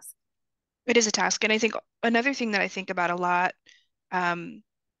task. It is a task. And I think another thing that I think about a lot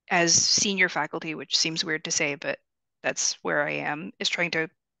as senior faculty, which seems weird to say, but that's where I am, is trying to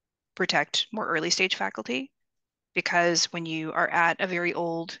protect more early stage faculty. because when you are at a very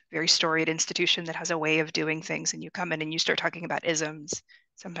old, very storied institution that has a way of doing things and you come in and you start talking about isms,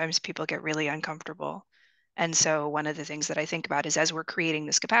 sometimes people get really uncomfortable. And so one of the things that I think about is as we're creating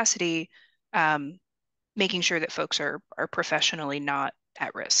this capacity, um, making sure that folks are professionally not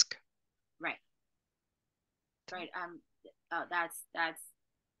at risk. Right. Right. That's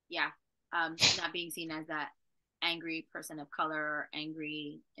yeah. Not being seen as that angry person of color or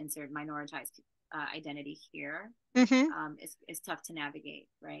angry insert minoritized identity here is tough to navigate,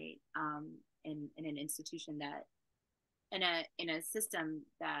 right? In an institution that in a system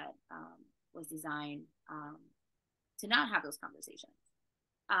that was designed to not have those conversations.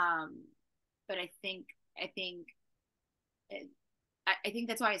 But I think I think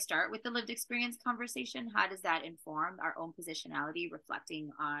that's why I start with the lived experience conversation. How does that inform our own positionality,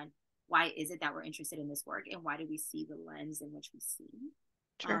 reflecting on why is it that we're interested in this work and why do we see the lens in which we see?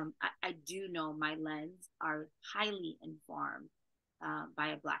 Sure. I do know my lens are highly informed by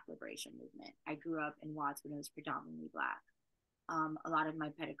a Black liberation movement. I grew up in Watts when it was predominantly Black. A lot of my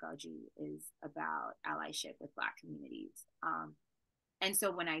pedagogy is about allyship with Black communities. And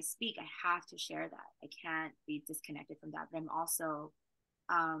so when I speak, I have to share that. I can't be disconnected from that. But I'm also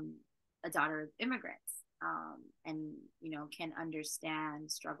a daughter of immigrants, and can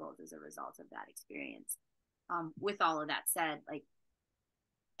understand struggles as a result of that experience. With all of that said, like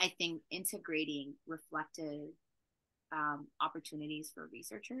I think integrating reflective opportunities for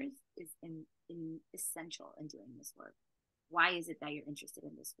researchers is essential in doing this work. Why is it that you're interested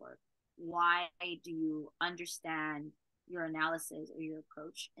in this work? Why do you understand your analysis or your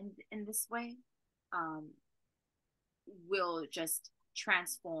approach in this way? Will just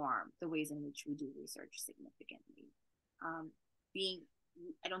transform the ways in which we do research significantly.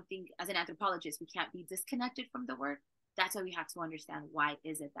 I don't think as an anthropologist, we can't be disconnected from the work. That's why we have to understand why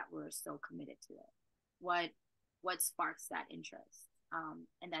is it that we're so committed to it? What sparks that interest?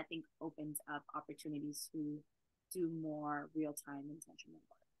 And that I think opens up opportunities to do more real-time intentional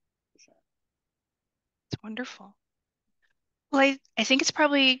work, for sure. It's wonderful. Well, I think it's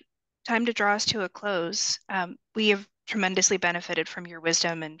probably time to draw us to a close. We have tremendously benefited from your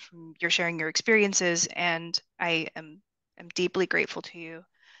wisdom and from your sharing your experiences, and I am deeply grateful to you.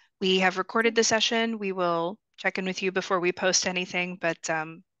 We have recorded the session. We will check in with you before we post anything, but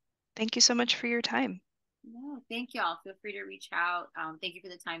thank you so much for your time. No, thank y'all. Feel free to reach out. Thank you for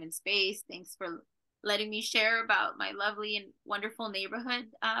the time and space. Thanks for letting me share about my lovely and wonderful neighborhood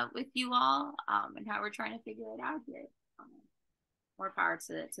with you all, and how we're trying to figure it out here. More power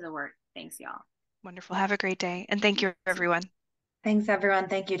to the work. Thanks, y'all. Wonderful. Have a great day. And thank you, everyone. Thanks, everyone.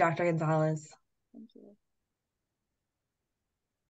 Thank you, Dr. Gonzalez.